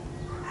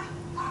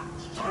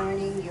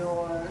 turning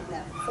your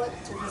left foot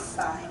to the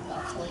side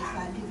about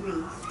 45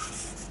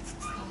 degrees.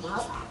 Come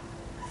up,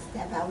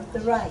 step out with the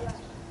right,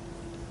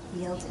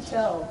 heel to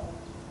toe,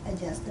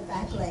 adjust the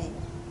back leg,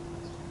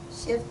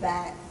 shift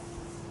back,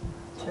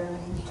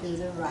 turning to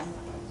the right.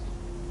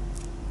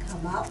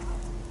 Come up,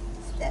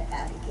 step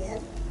out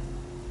again,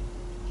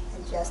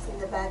 adjusting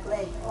the back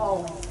leg,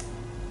 always.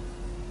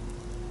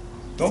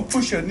 Don't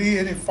push your knee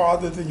any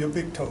farther than your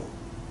big toe.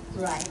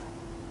 Right.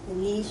 The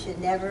knee should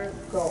never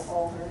go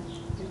over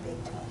your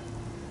big toe.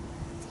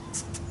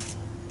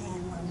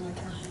 And one more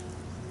time.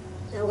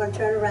 Now we're going to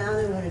turn around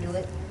and we're going to do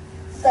it.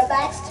 The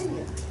back's to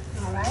you.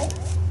 All right?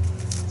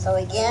 So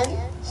again,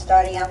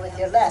 starting out with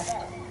your left.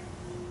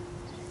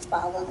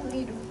 Follow the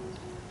leader.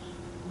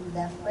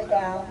 Left leg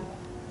down,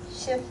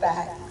 shift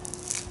back,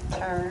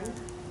 turn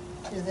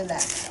to the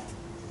left.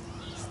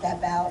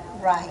 Step out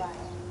right,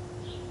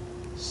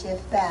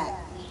 shift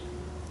back,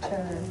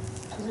 turn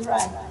to the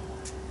right.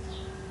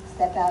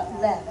 Step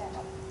out left,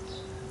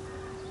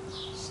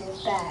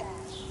 shift back,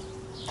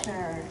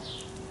 turn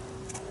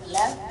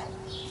left,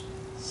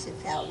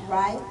 shift out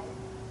right,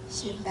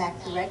 shift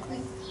back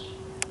directly,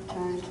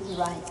 turn to the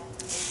right.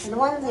 And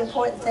one of the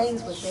important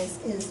things with this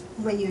is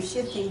when you're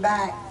shifting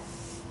back,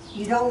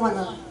 you don't want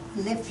to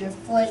lift your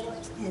foot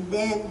and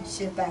then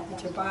shift back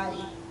with your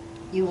body.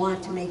 You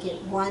want to make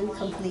it one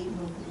complete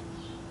movement.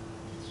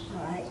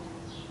 All right?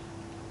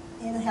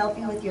 It'll help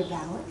you with your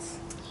balance.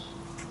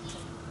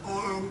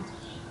 And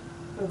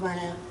we're going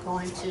to go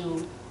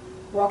into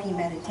walking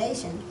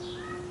meditation,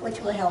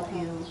 which will help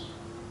you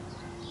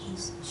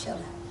chill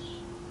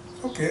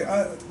out. Okay,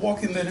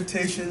 walking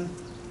meditation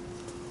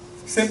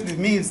simply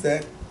means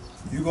that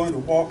you're going to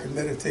walk and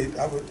meditate.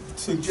 I would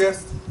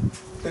suggest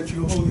that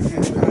you hold your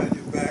hands behind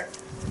your back.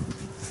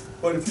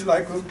 But if you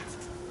like to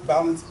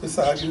balance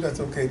beside you, that's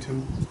okay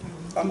too.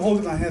 I'm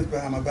holding my hands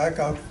behind my back.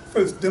 I'll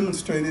first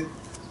demonstrate it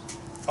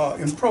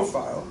in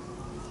profile.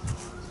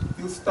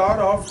 You start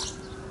off,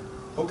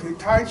 okay,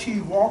 Tai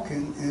Chi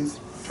walking is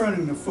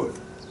turning the foot.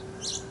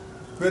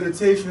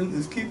 Meditation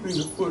is keeping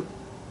the foot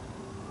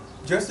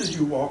just as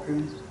you're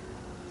walking.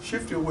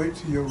 Shift your weight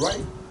to your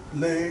right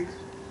leg.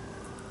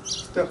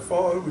 Step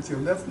forward with your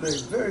left leg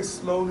very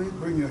slowly.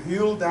 Bring your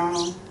heel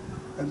down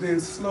and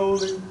then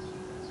slowly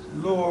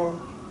lower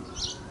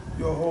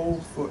your whole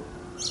foot.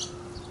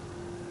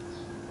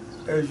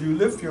 As you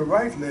lift your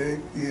right leg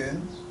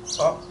in,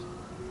 up,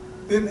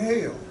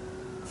 inhale.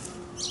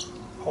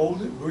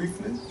 Hold it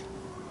briefly.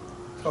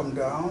 Come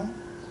down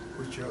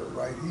with your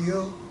right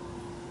heel.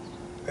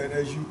 And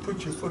as you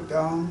put your foot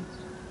down,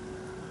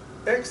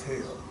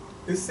 exhale.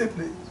 It's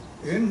simply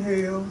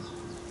inhale,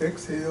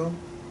 exhale,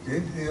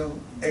 inhale,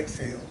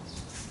 exhale.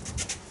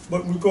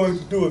 But we're going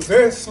to do it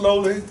very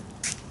slowly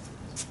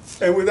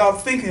and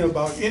without thinking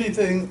about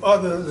anything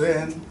other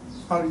than,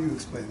 how do you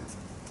explain it?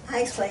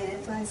 I explain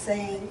it by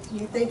saying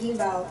you're thinking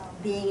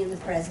about being in the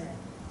present,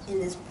 in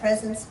this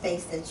present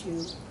space that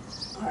you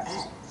are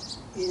at.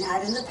 You're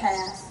not in the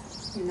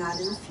past, you're not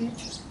in the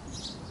future.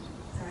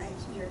 All right,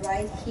 you're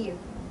right here.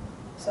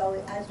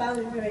 So I found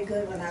it very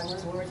good when I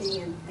was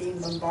working and being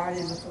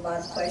bombarded with a lot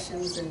of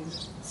questions and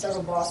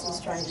several bosses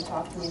trying to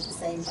talk to me at the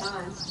same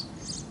time,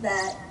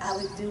 that I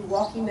would do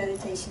walking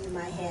meditation in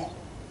my head,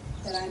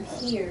 that I'm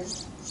here,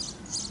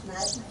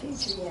 not in the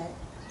future yet.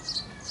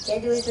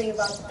 Can't do anything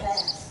about the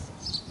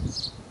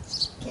past.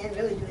 Can't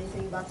really do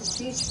anything about the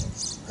future,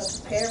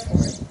 but prepare for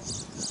it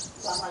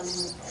while I'm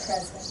in the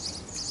present.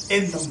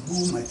 In the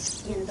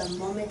moment. In the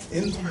moment.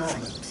 In the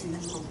moment. In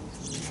the moment.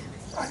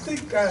 I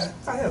think I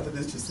have an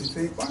interesting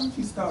thing. Why don't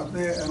you start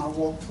there and I'll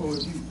walk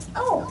toward you?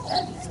 Oh,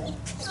 that'd be good.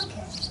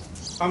 Okay.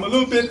 I'm a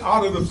little bit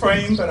out of the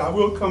frame, but I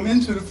will come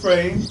into the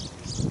frame.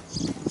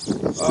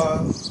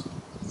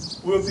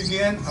 We'll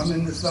begin. I'm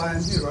in this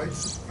line here, right?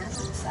 I'm on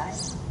the side.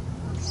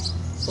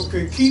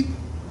 Okay, keep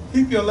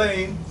your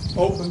lane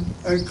open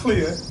and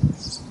clear.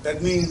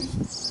 That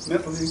means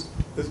mentally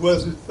as well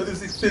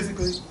as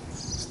physically.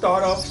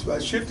 Start off by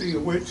shifting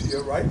your weight to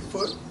your right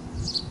foot.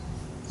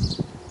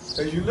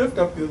 As you lift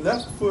up your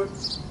left foot,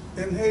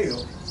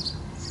 inhale.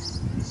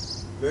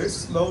 Very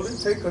slowly,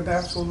 take a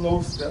natural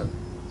low step.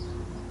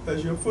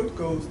 As your foot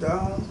goes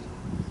down,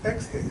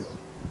 exhale.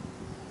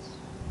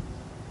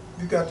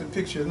 You got the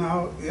picture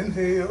now.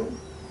 Inhale.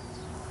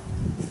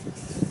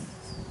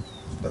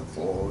 Step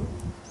forward.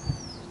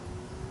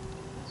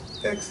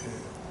 Exhale.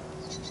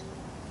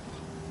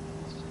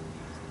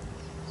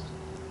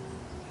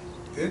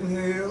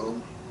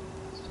 Inhale.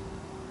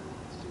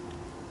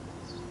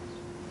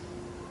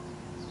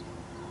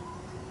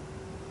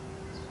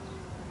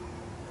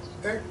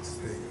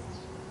 Exhale.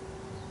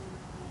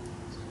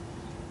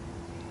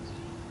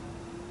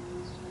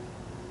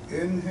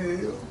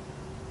 Inhale.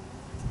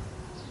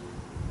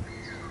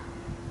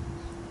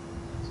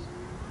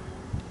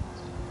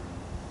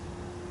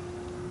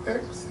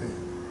 Exhale.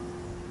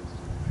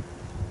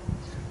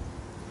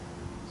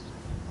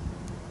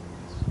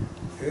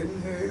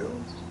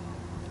 Inhale.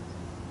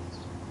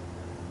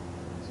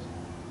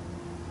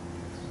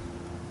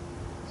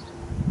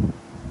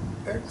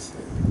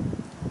 Exhale.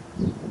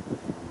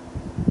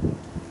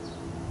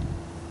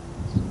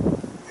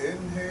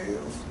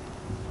 Inhale.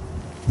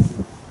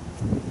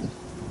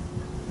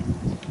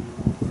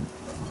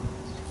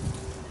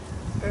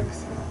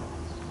 Exhale.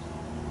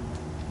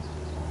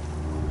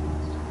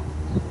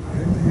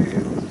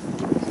 Inhale.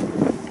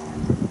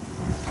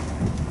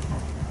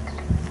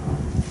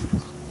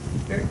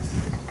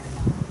 Exhale.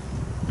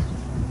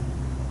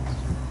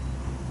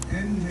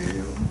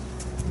 Inhale.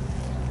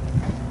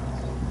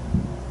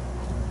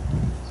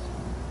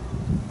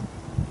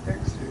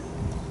 Exhale.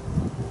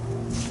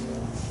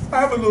 I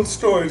have a little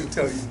story to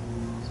tell you.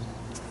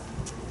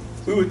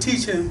 We were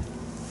teaching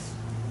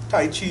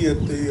Tai Chi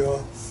at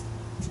the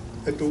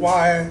at the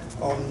Y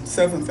on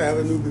 7th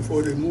Avenue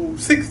before they moved,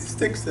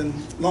 6th and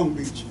Long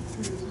Beach,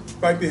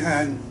 right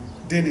behind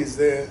Denny's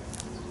there.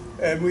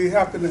 And we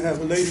happened to have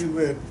a lady who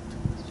had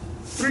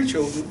 3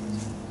 children,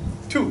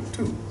 two.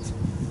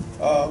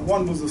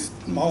 One was a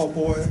small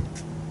boy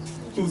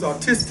who was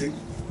autistic,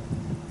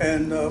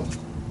 and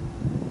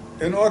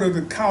in order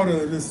to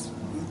counter this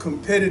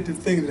competitive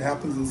thing that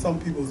happens in some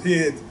people's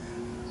heads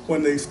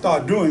when they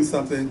start doing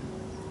something,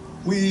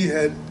 we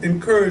had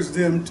encouraged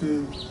them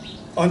to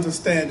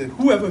understand that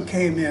whoever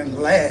came in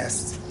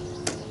last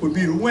would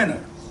be the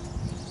winner.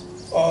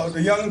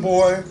 The young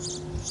boy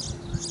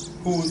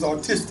who was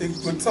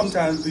autistic would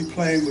sometimes be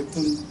playing with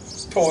some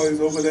toys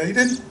over there. He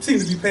didn't seem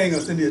to be paying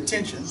us any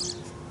attention.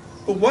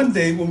 But one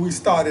day when we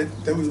started,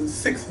 there was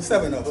 6 or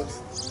 7 of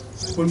us,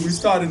 when we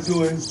started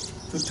doing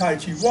the Tai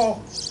Chi walk,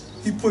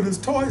 he put his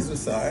toys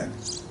aside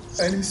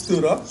and he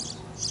stood up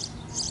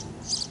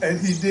and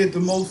he did the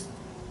most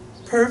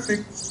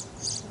perfect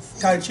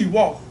Tai Chi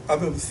walk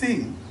I've ever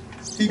seen.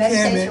 He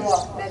came in.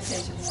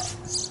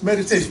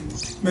 Meditation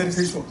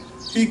walk.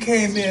 He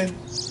came in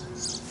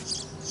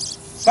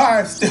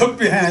 5 steps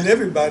behind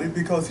everybody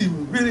because he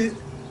was really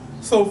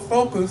so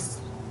focused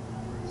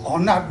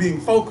on not being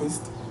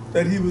focused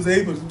that he was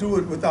able to do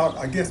it without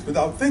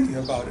thinking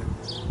about it.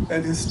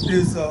 And his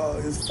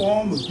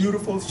form was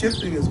beautiful,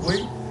 shifting his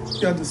weight.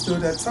 He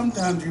understood that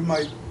sometimes you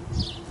might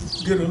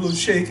get a little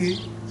shaky.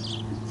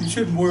 You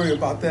shouldn't worry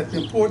about that. The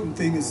important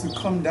thing is to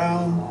come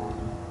down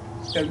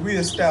and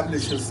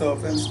reestablish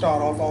yourself and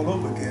start off all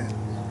over again.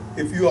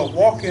 If you are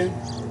walking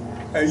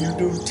and you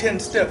do 10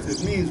 steps,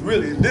 it means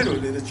really,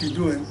 literally, that you're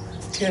doing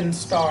 10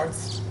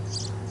 starts,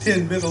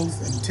 10 middles,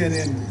 and 10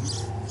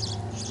 endings.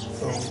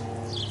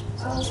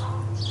 So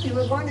we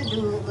were going to do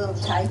a little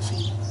Tai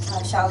Chi,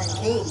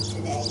 Shaolin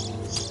today,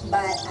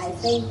 but I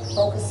think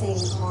focusing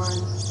on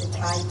the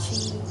Tai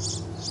Chi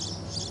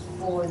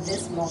for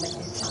this moment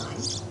in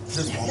time.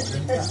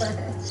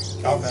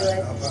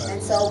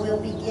 And so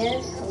we'll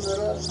begin a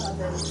little of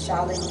the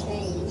Shaolin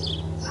cane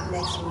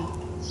next week.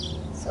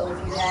 So if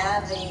you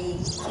have a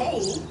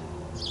cane,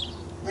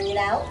 bring it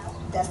out,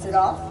 dust it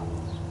off,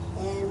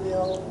 and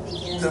we'll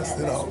begin. Dust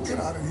it off, get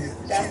out of here.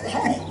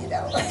 You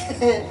know.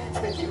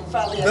 But you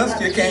probably dust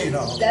your cane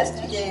off. Dust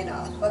your cane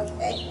off,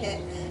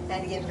 okay.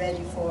 And get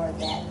ready for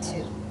that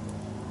too.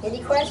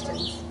 Any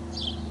questions?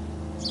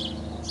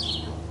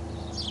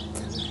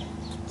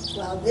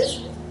 Well,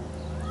 this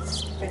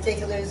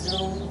particular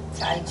Zoom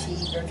Tai Chi,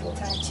 Virtual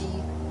Tai Chi,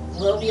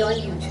 will be on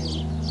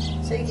YouTube,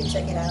 so you can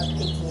check it out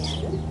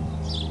again.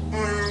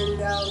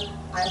 And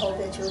I hope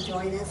that you'll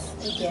join us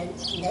again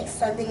next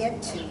Sunday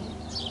at 2,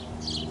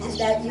 and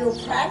that you'll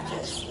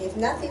practice, if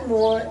nothing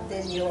more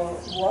than your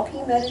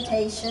walking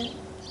meditation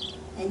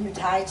and your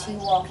Tai Chi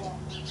walking.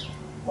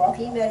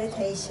 Walking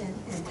meditation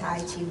and Tai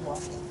Chi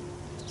walking.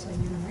 So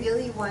you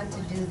really want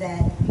to do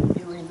that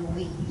during the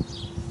week,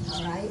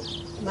 all right?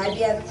 You might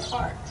be at a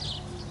park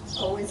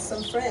or with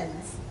some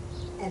friends,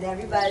 and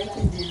everybody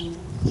can do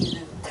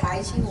either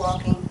Tai Chi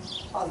walking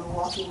or the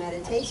walking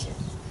meditation.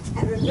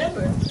 And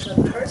remember,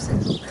 the person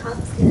who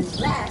comes in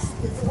last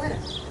is the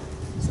winner.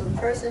 So the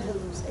person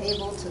who's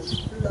able to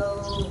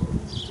flow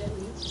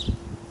gently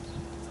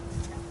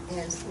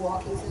and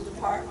walking through the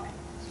park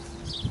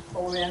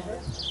or wherever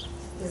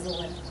is the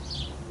winner.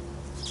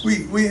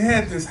 We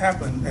had this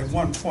happen at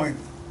one point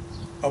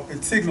up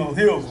at Signal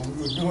Hill when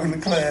we were doing the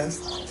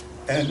class,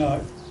 and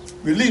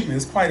believe me,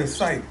 it's quite a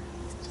sight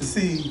to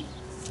see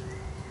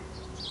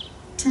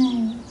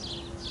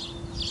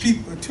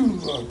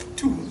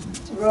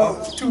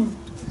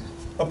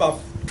about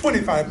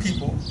 25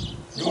 people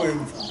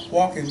doing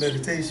walking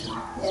meditation.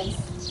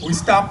 Yes. We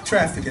stopped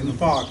traffic in the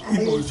park.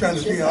 People were trying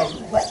to figure out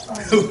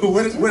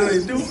what are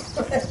they doing.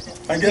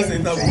 I guess they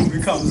thought we would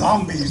become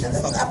zombies or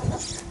something.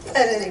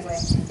 But anyway,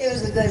 it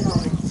was a good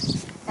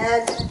moment.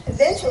 And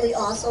eventually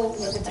also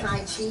with the Tai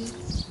Chi,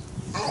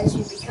 as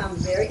you become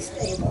very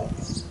stable,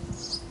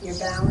 you're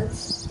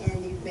balanced,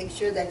 and you make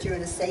sure that you're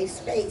in a safe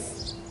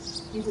space,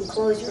 you can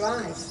close your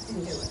eyes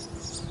and do it.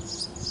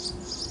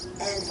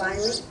 And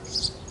finally,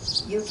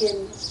 you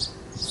can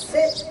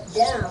sit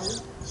down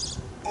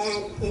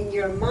and in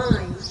your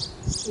mind,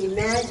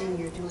 imagine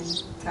you're doing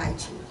Tai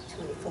Chi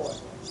 24.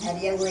 I had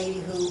a young lady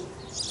who,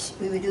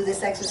 we would do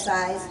this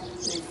exercise.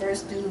 We would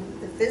first do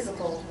the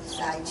physical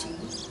Tai Chi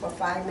for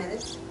 5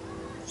 minutes.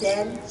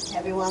 Then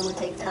everyone would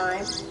take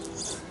time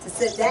to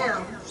sit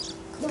down,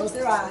 close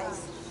their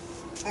eyes,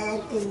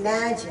 and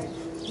imagine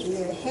in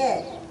their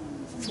head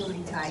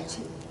doing Tai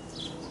Chi.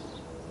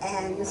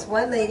 And this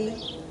one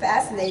lady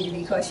fascinated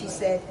me because she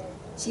said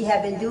she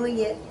had been doing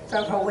it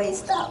from her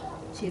waist up.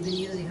 She had been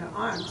using her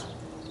arms,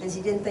 and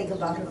she didn't think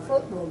about her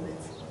foot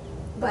movements.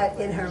 But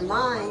in her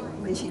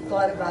mind, when she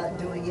thought about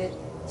doing it,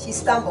 she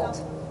stumbled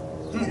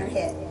in her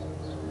head.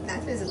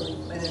 Not physically,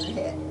 but in her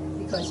head,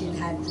 because she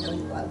hadn't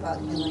really thought about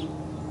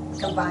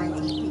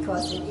combining,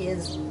 because it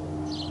is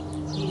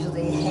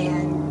usually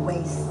hand,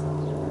 waist,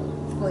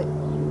 foot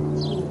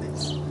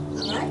movements.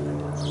 All right?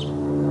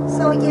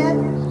 So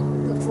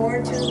again, look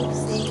forward to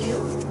seeing you.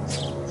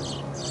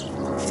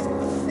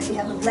 If you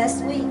have a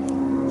blessed week.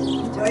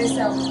 Enjoy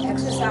yourself.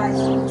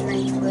 Exercise.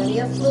 Drink plenty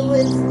of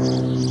fluids.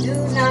 Do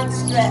not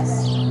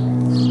stress.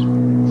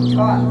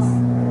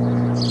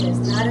 Because there's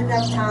not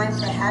enough time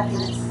for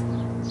happiness.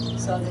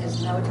 So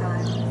there's no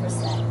time for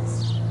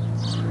sadness.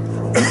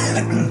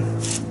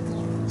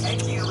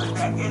 Thank you, and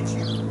I get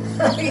you.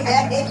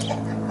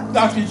 Okay.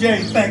 Dr.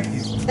 J, thank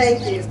you.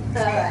 Thank you.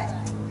 All right.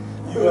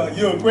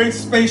 You're a great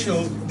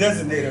spatial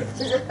designator.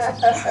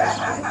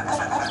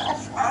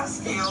 Our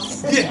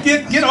skills.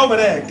 Get over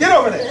there. Get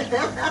over there.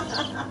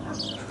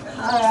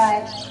 All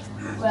right.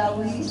 Well,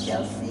 we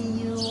shall see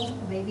you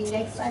maybe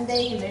next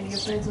Sunday. Maybe your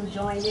friends will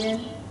join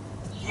in.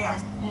 Yeah.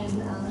 And you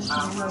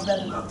know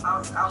better.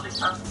 I'll be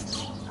talking to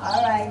you.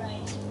 All right.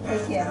 Take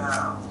And, care.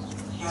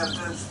 yeah,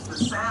 the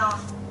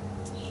sound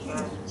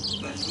can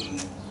be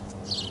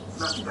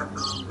left up a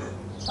little bit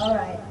All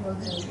right. We'll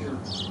do. too.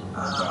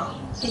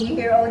 Can you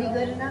hear Odie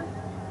good enough?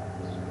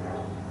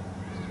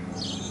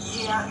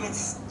 Yeah,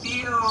 it's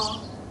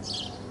still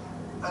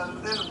a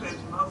little bit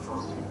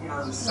muffled. You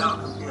know, the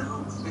sound will be a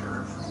little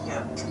clearer for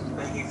him too.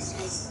 But his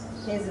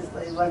His is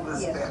what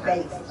was yeah, better.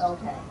 bass.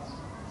 Okay.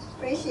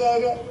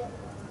 Appreciate it.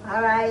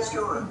 All right.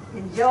 Sure.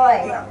 Enjoy.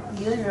 Yeah.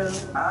 You know.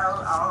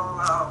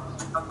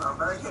 I'm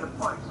gonna get a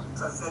point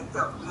because it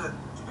felt good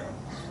today.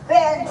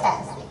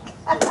 Fantastic.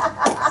 So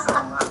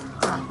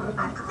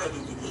I'm committed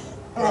to it.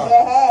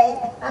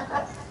 Hey.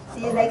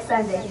 See you next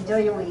Sunday. Enjoy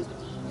your week.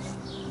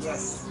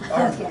 Yes.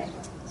 Okay.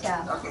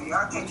 Ciao. Okay,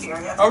 y'all take care.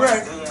 Have a All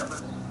right. nice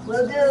day,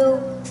 Will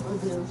do. Will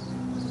do.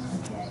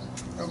 Okay.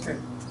 Okay.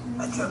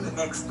 until the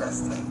next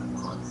best thing,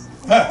 of course.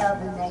 Until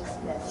the next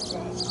best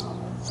thing.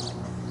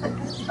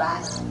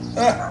 Bye.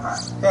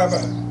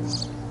 Bye-bye.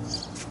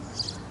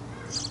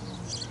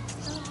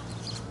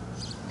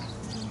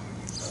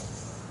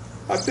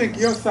 I think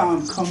your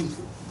sound comes,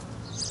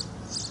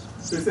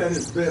 is at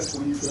its best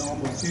when you can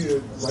almost hear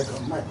it like a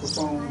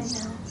microphone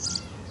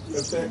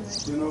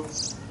effect, you know?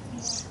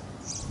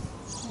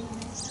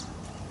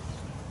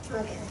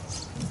 Okay.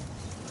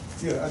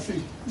 Yeah, I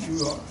think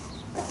you are.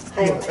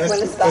 I want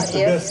to start That's the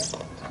here. best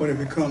when it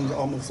becomes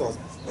almost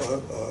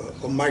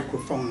a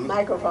microphone.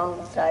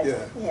 Microphone type.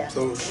 Yeah,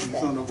 so it's Okay.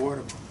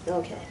 unavoidable.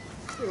 Okay.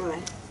 All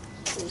right.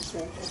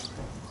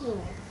 All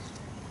right.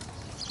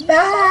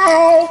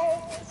 Bye.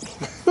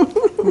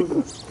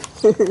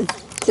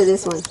 To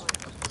this one.